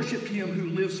and worship him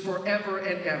who lives forever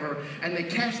and ever. And they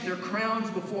cast their crowns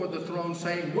before the throne,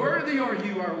 saying, worthy are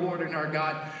you, our Lord and our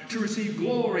God, to receive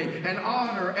glory and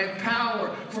honor and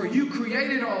power. For you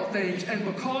created all things, and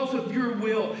because of your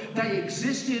will they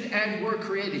existed and were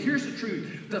created. Here's the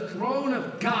truth. The throne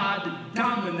of God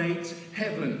dominates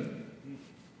heaven.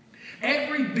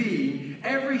 Every being,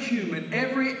 every human,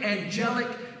 every angelic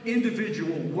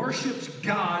individual worships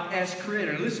God as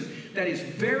creator. And listen, that is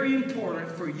very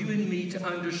important for you and me to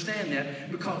understand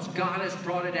that, because God has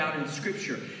brought it out in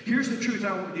Scripture. Here's the truth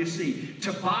I want you to see.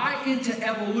 To buy into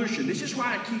evolution, this is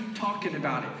why I keep talking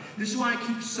about it. This is why I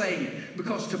keep saying it.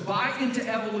 Because to buy into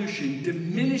evolution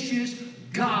diminishes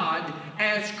God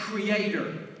as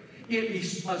creator. It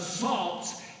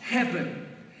assaults heaven.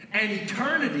 And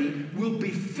eternity will be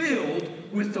filled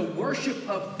with the worship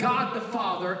of God the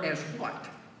Father as what?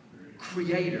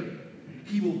 Creator.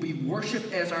 He will be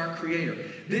worshipped as our creator.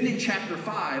 Then in chapter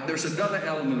 5, there's another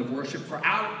element of worship. For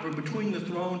out from between the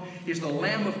throne is the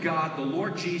Lamb of God, the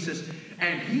Lord Jesus,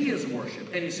 and he is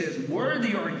worshipped. And he says,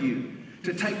 worthy are you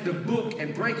to take the book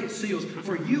and break its seals,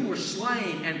 for you were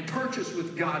slain and purchased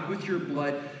with God with your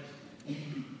blood.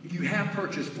 you have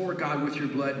purchased for God with your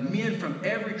blood men from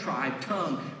every tribe,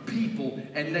 tongue, people,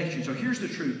 and nation. So here's the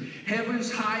truth.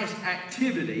 Heaven's highest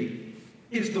activity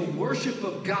is the worship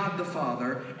of God the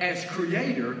Father as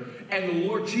Creator and the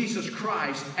Lord Jesus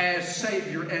Christ as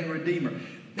Savior and Redeemer.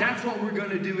 That's what we're going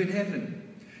to do in heaven.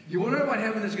 You want to know what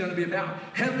heaven is going to be about?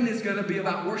 Heaven is going to be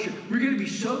about worship. We're going to be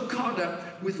so caught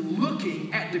up with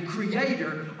looking at the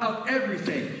Creator of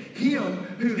everything. Him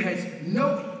who has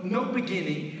no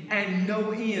beginning and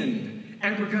no end.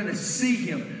 And we're going to see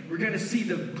Him. We're going to see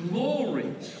the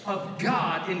glory of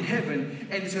God in heaven.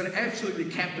 And it's going to absolutely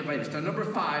captivate us. Now, number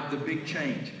 5, the big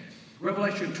change.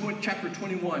 Revelation chapter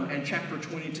 21 and chapter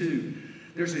 22.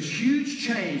 There's this huge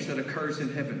change that occurs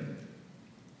in heaven.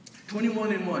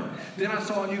 21:1. Then I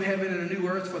saw a new heaven and a new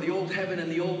earth, for the old heaven and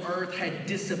the old earth had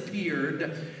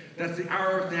disappeared. That's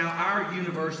our earth now, our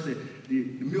universe, the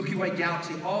Milky Way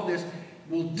galaxy, all this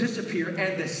will disappear,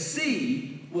 and the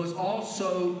sea was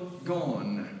also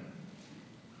gone.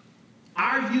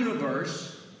 Our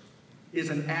universe is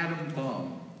an atom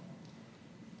bomb.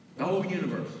 The whole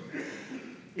universe.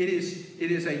 It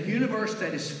is a universe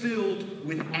that is filled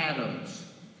with atoms.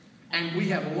 And we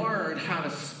have learned how to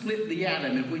split the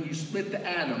atom. And when you split the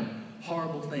atom,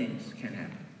 horrible things can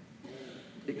happen.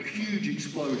 Huge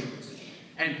explosions.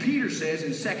 And Peter says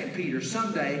in 2 Peter,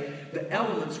 someday the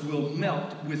elements will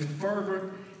melt with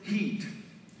fervent heat.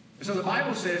 So the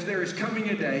Bible says there is coming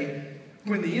a day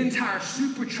when the entire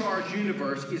supercharged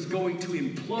universe is going to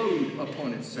implode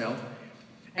upon itself.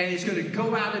 And it's going to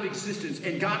go out of existence.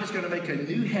 And God is going to make a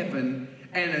new heaven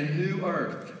and a new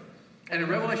earth. And in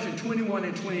Revelation 21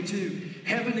 and 22,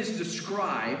 heaven is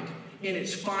described in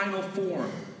its final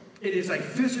form. It is a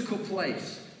physical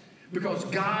place because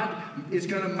God is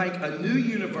going to make a new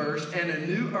universe and a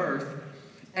new earth,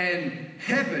 and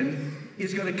heaven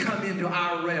is going to come into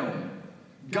our realm.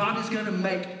 God is going to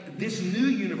make this new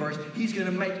universe, He's going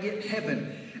to make it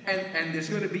heaven. And there's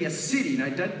going to be a city. Now,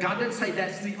 God doesn't say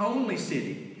that's the only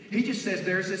city. He just says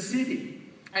there's a city.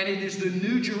 And it is the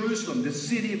New Jerusalem, the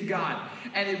city of God.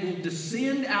 And it will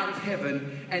descend out of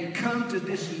heaven and come to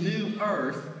this new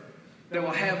earth that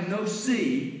will have no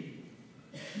sea.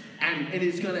 And it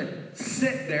is going to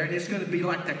sit there, and it's going to be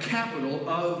like the capital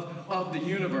of the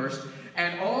universe.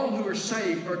 And all who are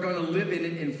saved are going to live in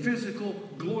it in physical,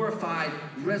 glorified,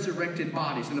 resurrected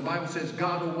bodies. And the Bible says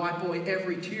God will wipe away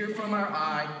every tear from our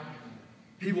eye.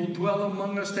 He will dwell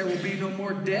among us. There will be no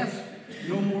more death,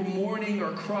 no more mourning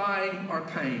or crying or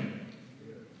pain.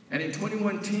 And in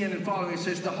 21:10 and following, it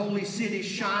says, the holy city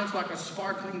shines like a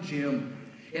sparkling gem.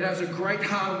 It has a great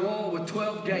high wall with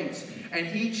 12 gates, and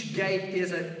at each gate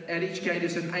is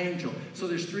an angel. So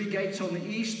there's 3 gates on the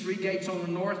east, 3 gates on the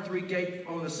north, 3 gates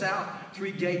on the south,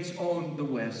 3 gates on the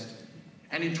west.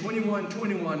 And in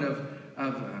 21:21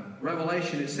 of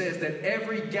Revelation, it says that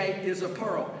every gate is a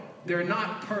pearl. They're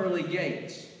not pearly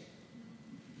gates.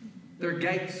 They're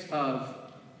gates of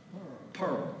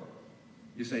pearl.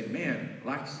 You say, man, I'd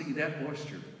like to see that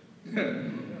moisture.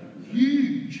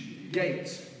 Huge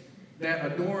gates that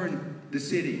adorn the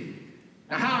city.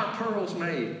 Now, how are pearls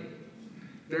made?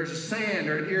 There's a sand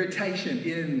or an irritation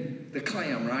in the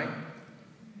clam, right?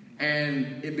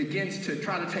 And it begins to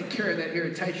try to take care of that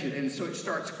irritation. And so it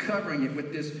starts covering it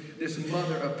with this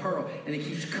mother of pearl. And it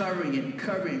keeps covering it and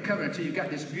covering it and covering it until you've got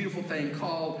this beautiful thing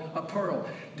called a pearl.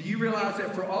 Do you realize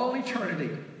that for all eternity,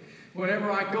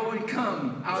 whenever I go and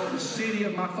come out of the city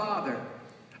of my Father,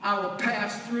 I will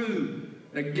pass through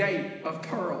the gate of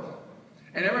pearl.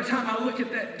 And every time I look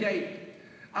at that gate,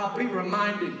 I'll be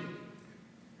reminded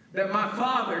that my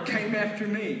Father came after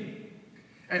me.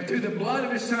 And through the blood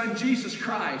of His Son, Jesus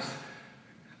Christ,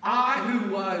 I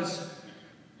who was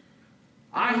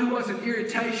an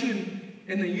irritation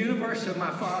in the universe of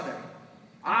my Father,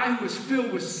 I who was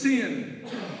filled with sin,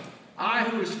 I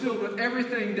who was filled with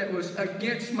everything that was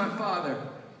against my Father,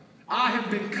 I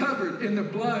have been covered in the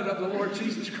blood of the Lord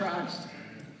Jesus Christ.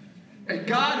 And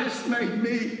God has made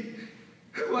me,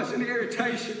 who was an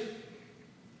irritation,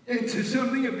 into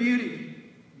something of beauty.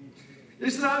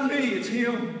 It's not me, it's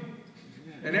Him.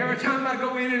 And every time I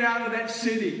go in and out of that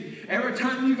city, every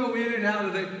time you go in and out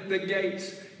of the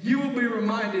gates, you will be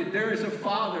reminded there is a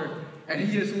Father, and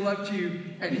He has loved you,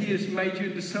 and He has made you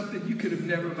into something you could have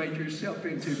never made yourself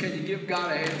into. Can you give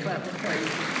God a hand clap of praise?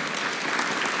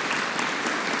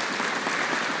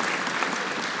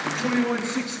 In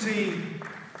 21:16,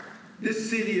 this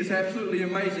city is absolutely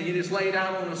amazing. It is laid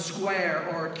out on a square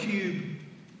or a cube.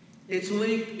 Its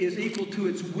length is equal to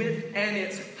its width and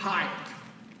its height.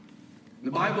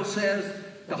 The Bible says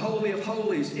the Holy of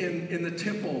Holies in the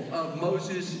temple of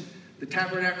Moses, the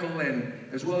tabernacle, and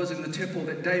as well as in the temple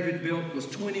that David built was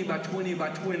 20 by 20 by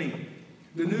 20.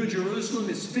 The New Jerusalem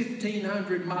is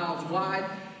 1,500 miles wide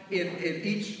in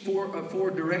each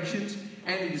four directions,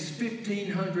 and it is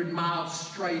 1,500 miles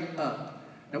straight up.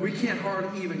 Now, we can't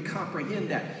hardly even comprehend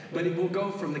that, but it will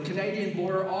go from the Canadian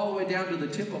border all the way down to the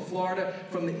tip of Florida,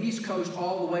 from the East Coast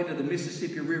all the way to the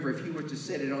Mississippi River if you were to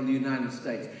set it on the United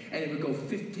States. And it would go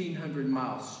 1,500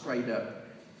 miles straight up.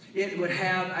 It would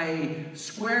have a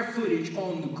square footage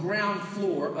on the ground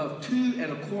floor of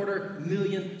 2.25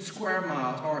 million square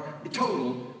miles, or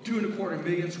total 2.25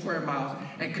 million square miles,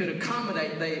 and could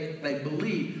accommodate, they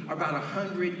believe, about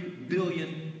 100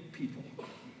 billion people.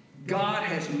 God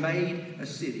has made a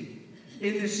city.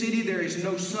 In this city there is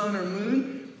no sun or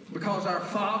moon, because our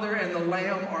Father and the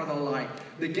Lamb are the light.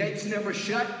 The gates never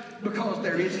shut, because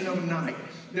there is no night.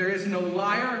 There is no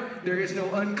liar. There is no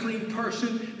unclean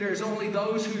person. There is only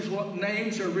those whose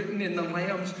names are written in the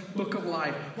Lamb's book of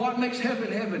life. What makes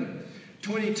heaven heaven?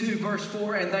 22 verse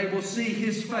 4, and they will see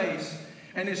his face,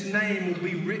 and his name will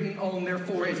be written on their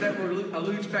foreheads. That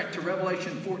alludes back to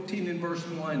Revelation 14 and verse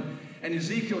 1. And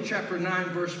Ezekiel chapter 9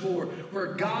 verse 4,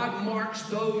 where God marks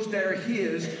those that are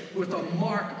his with a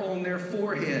mark on their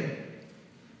forehead.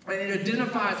 And it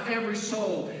identifies every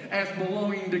soul as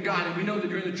belonging to God. And we know that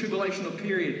during the tribulational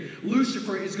period,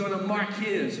 Lucifer is going to mark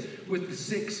his with the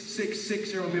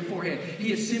 666 on his forehead.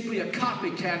 He is simply a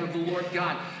copycat of the Lord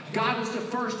God. God was the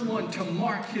first one to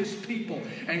mark his people.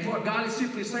 And what God is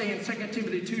simply saying in 2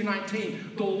 Timothy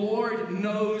 2:19, the Lord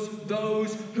knows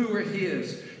those who are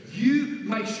his. You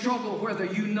may struggle whether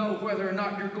you know whether or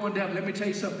not you're going to heaven. Let me tell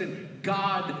you something.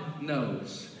 God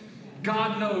knows.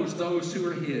 God knows those who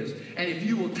are his. And if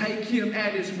you will take him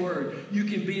at his word, you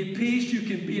can be at peace, you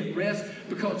can be at rest,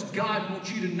 because God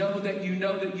wants you to know that you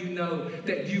know that you know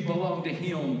that you belong to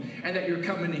him and that you're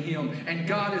coming to him. And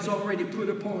God has already put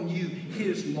upon you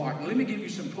his mark. Now, let me give you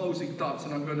some closing thoughts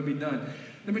and I'm going to be done.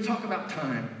 Let me talk about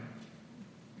time.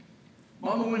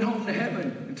 Mama went home to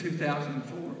heaven in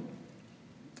 2004.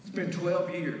 It's been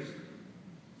 12 years.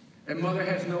 And Mother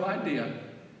has no idea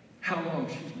how long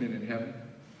she's been in heaven.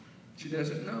 She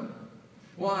doesn't know.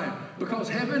 Why? Because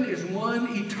heaven is one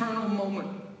eternal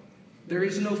moment. There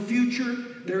is no future.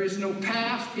 There is no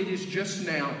past. It is just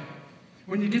now.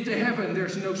 When you get to heaven,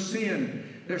 there's no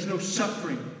sin. There's no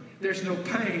suffering. There's no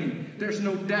pain. There's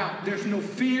no doubt. There's no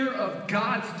fear of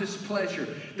God's displeasure.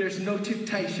 There's no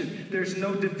temptation. There's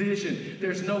no division.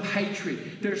 There's no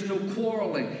hatred. There's no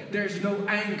quarreling. There's no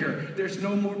anger. There's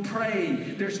no more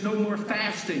praying. There's no more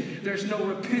fasting. There's no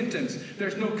repentance.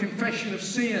 There's no confession of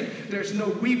sin. There's no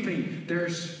weeping.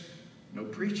 There's no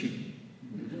preaching.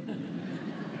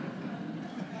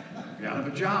 You're out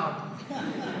of a job.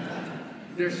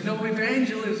 There's no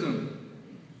evangelism.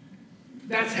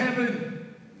 That's heaven.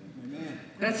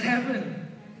 That's heaven.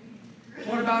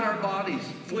 What about our bodies?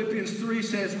 Philippians 3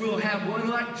 says we'll have one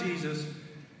like Jesus.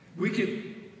 We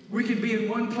can be in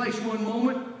one place one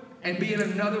moment and be in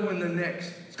another one the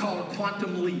next. It's called a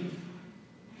quantum leap.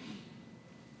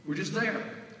 We're just there.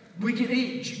 We can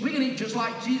eat. We can eat just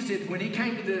like Jesus did when he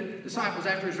came to the disciples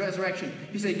after his resurrection.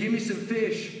 He said, give me some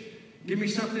fish. Give me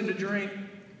something to drink.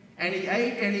 And he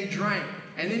ate and he drank.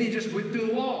 And then he just went through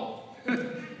the wall.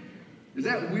 Is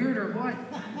that weird or what?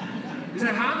 Is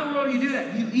that how in the world you do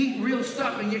that? You eat real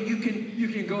stuff and yet you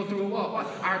can go through a wall. What?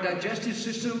 Our digestive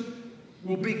system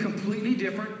will be completely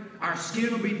different. Our skin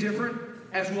will be different,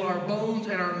 as will our bones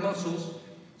and our muscles.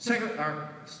 1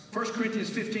 Corinthians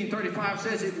 15:35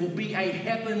 says it will be a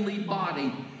heavenly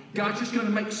body. God's just going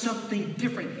to make something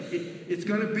different. It's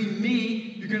going to be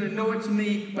me. You're going to know it's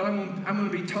me, but I'm going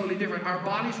to be totally different. Our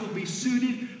bodies will be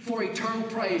suited for eternal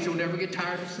praise. You'll never get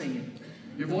tired of singing.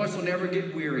 Your voice will never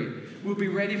get weary. We'll be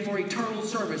ready for eternal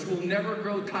service. We'll never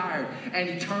grow tired, and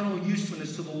eternal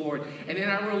usefulness to the Lord. And in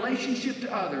our relationship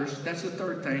to others, that's the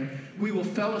third thing, we will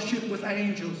fellowship with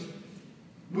angels.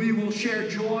 We will share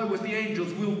joy with the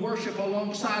angels. We'll worship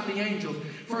alongside the angels.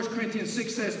 1 Corinthians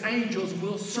 6 says angels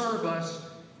will serve us.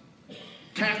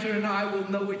 Catherine and I will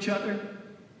know each other.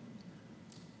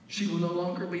 She will no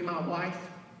longer be my wife.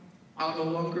 I'll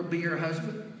no longer be her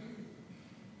husband.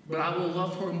 But I will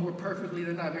love her more perfectly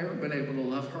than I've ever been able to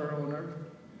love her on earth.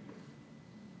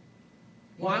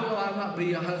 Why will I not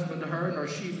be a husband to her, nor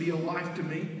she be a wife to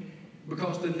me?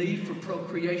 Because the need for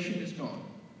procreation is gone.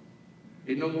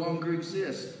 It no longer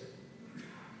exists.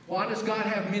 Why does God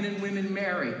have men and women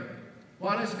marry?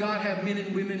 Why does God have men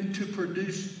and women to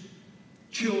produce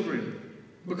children?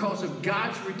 Because of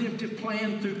God's redemptive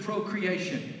plan through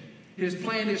procreation. His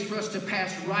plan is for us to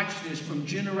pass righteousness from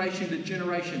generation to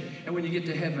generation. And when you get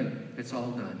to heaven, it's all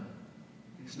done.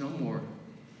 It's no more.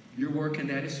 Your work in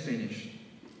that is finished.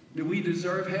 Do we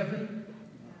deserve heaven?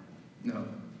 No.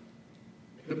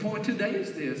 The point today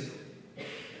is this.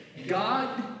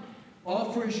 God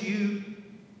offers you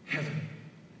heaven.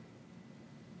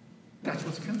 That's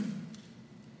what's coming.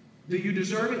 Do you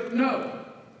deserve it? No.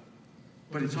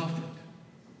 But it's offered.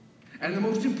 And the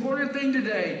most important thing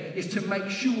today is to make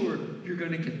sure you're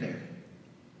going to get there.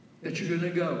 That you're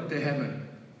going to go to heaven.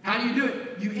 How do you do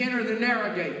it? You enter the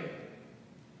narrow gate.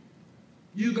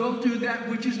 You go through that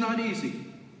which is not easy.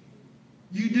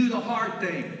 You do the hard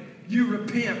thing. You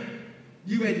repent.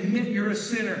 You admit you're a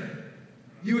sinner.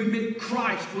 You admit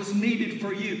Christ was needed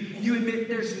for you. You admit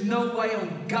there's no way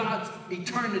on God's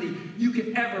eternity you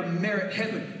could ever merit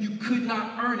heaven. You could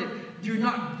not earn it. You're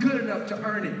not good enough to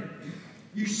earn it.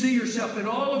 You see yourself in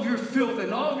all of your filth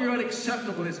and all of your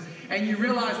unacceptableness, and you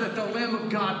realize that the Lamb of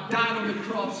God died on the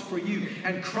cross for you,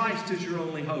 and Christ is your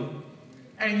only hope.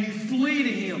 And you flee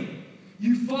to Him.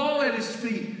 You fall at His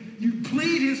feet. You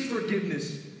plead His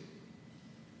forgiveness.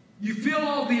 You feel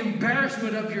all the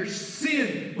embarrassment of your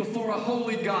sin before a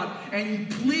holy God, and you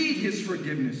plead His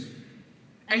forgiveness.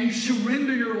 And you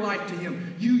surrender your life to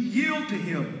Him. You yield to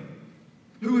Him,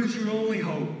 who is your only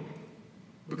hope,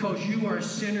 because you are a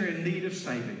sinner in need of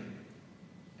saving.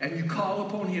 And you call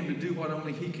upon Him to do what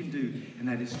only He can do, and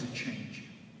that is to change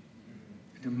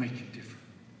you, to make you different.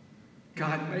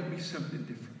 God, make me something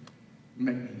different.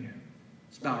 Make me new.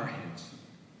 Let's bow our heads.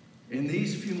 In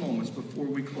these few moments before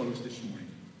we close this morning,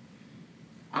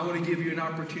 I want to give you an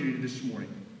opportunity this morning.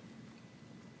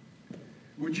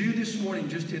 Would you this morning,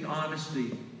 just in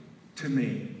honesty to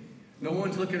me, no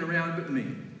one's looking around but me,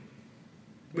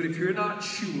 but if you're not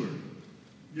sure,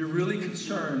 you're really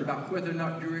concerned about whether or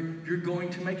not you're going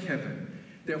to make heaven,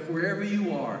 that wherever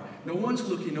you are, no one's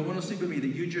looking, no one will see but me,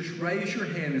 that you just raise your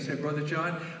hand and say, Brother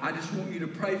John, I just want you to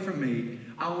pray for me.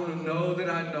 I want to know that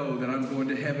I'm going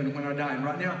to heaven when I die. And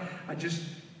right now,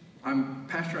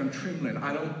 Pastor, I'm trembling.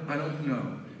 I don't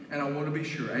know. And I want to be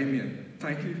sure. Amen.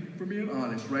 Thank you for being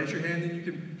honest. Raise your hand, and you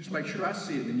can just make sure I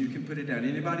see it, and you can put it down.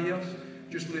 Anybody else?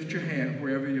 Just lift your hand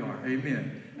wherever you are.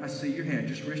 Amen. I see your hand.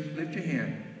 Just lift your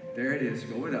hand. There it is.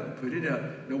 Go it up. Put it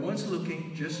up. No one's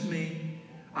looking. Just me.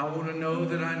 I want to know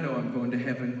that I know I'm going to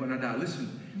heaven when I die.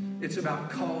 Listen, it's about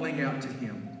calling out to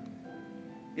Him.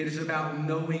 It is about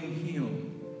knowing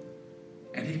Him.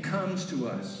 And He comes to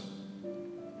us.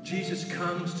 Jesus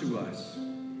comes to us.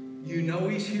 You know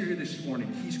He's here this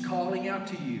morning. He's calling out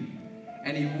to you.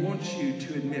 And He wants you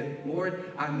to admit,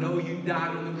 Lord, I know you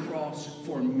died on the cross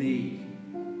for me.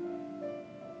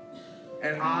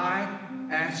 And I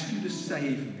ask you to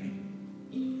save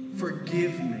me.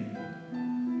 Forgive me.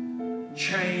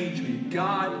 Change me.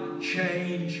 God,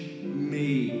 change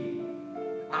me.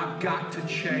 I've got to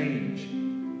change.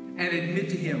 And admit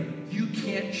to Him, you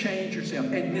can't change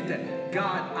yourself. Admit that.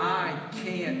 God, I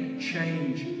can't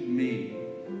change me.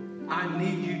 I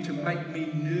need you to make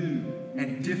me new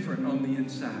and different on the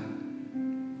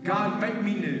inside. God, make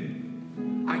me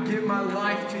new. I give my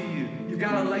life to you. You've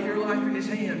got to lay your life in His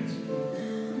hands.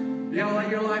 You got to lay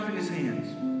your life in His hands.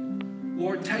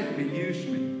 Lord, take me, use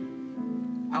me.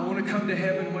 I want to come to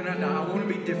heaven when I die. I want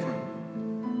to be different.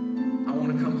 I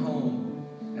want to come home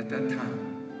at that time.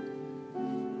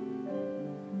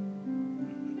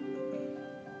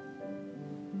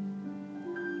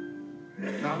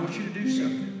 Now I want you to do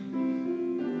something.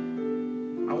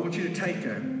 I want you to take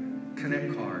a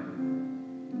Connect card,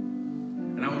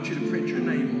 and I want you to print your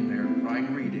name on there, or I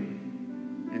can read it,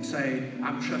 and say,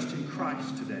 I'm trusting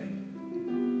Christ today.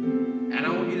 And I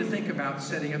want you to think about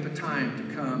setting up a time to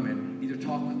come and either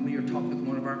talk with me or talk with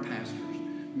one of our pastors.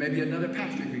 Maybe another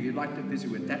pastor who you'd like to visit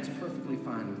with. That's perfectly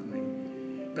fine with me.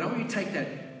 But I want you to take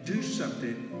that, do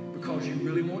something because you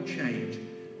really want change.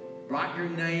 Write your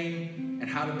name and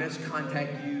how to best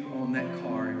contact you on that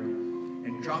card,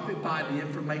 and drop it by the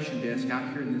information desk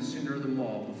out here in the center of the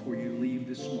mall before you leave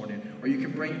this morning. Or you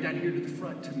can bring it down here to the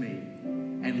front to me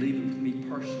and leave it with me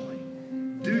personally.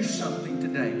 Do something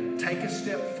today. Take a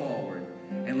step forward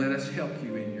and let us help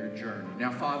you in your journey.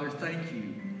 Now, Father, thank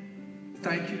you.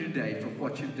 Thank you today for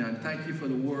what you've done. Thank you for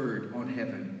the word on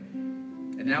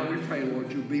heaven. And now we pray,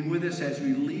 Lord, you'll be with us as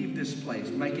we leave this place,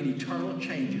 making eternal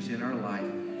changes in our life.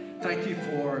 Thank you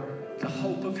for the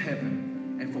hope of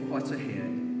heaven and for what's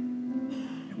ahead.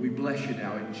 We bless you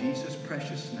now in Jesus'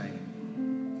 precious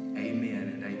name.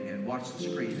 Amen and amen. Watch the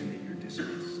screen and then you're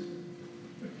dismissed.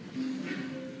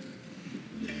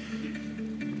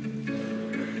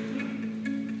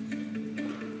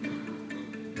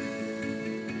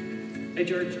 Hey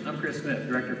church, I'm Chris Smith,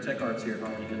 Director of Tech Arts here at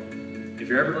Harlingen. If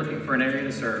you're ever looking for an area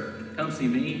to serve, come see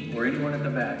me or anyone at the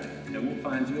back, and we'll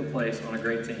find you a place on a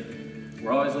great team.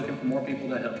 We're always looking for more people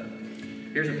to help.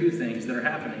 Here's a few things that are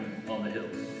happening on the Hill.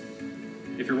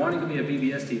 If you're wanting to be a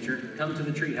VBS teacher, come to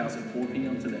the Treehouse at 4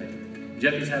 p.m. today.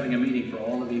 Jeffy's having a meeting for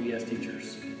all the VBS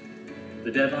teachers.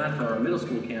 The deadline for our middle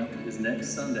school camp is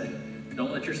next Sunday.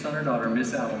 Don't let your son or daughter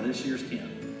miss out on this year's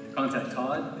camp. Contact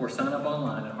Todd or sign up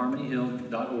online at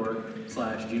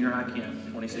harmonyhill.org/Junior High Camp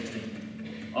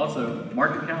 2016. Also,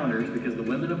 mark your calendars because the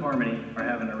Women of Harmony are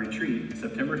having a retreat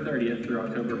September 30th through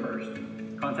October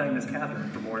 1st. Contact Ms.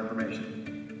 Catherine for more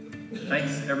information.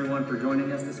 Thanks everyone for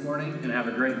joining us this morning and have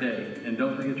a great day. And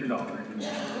don't forget your dollar.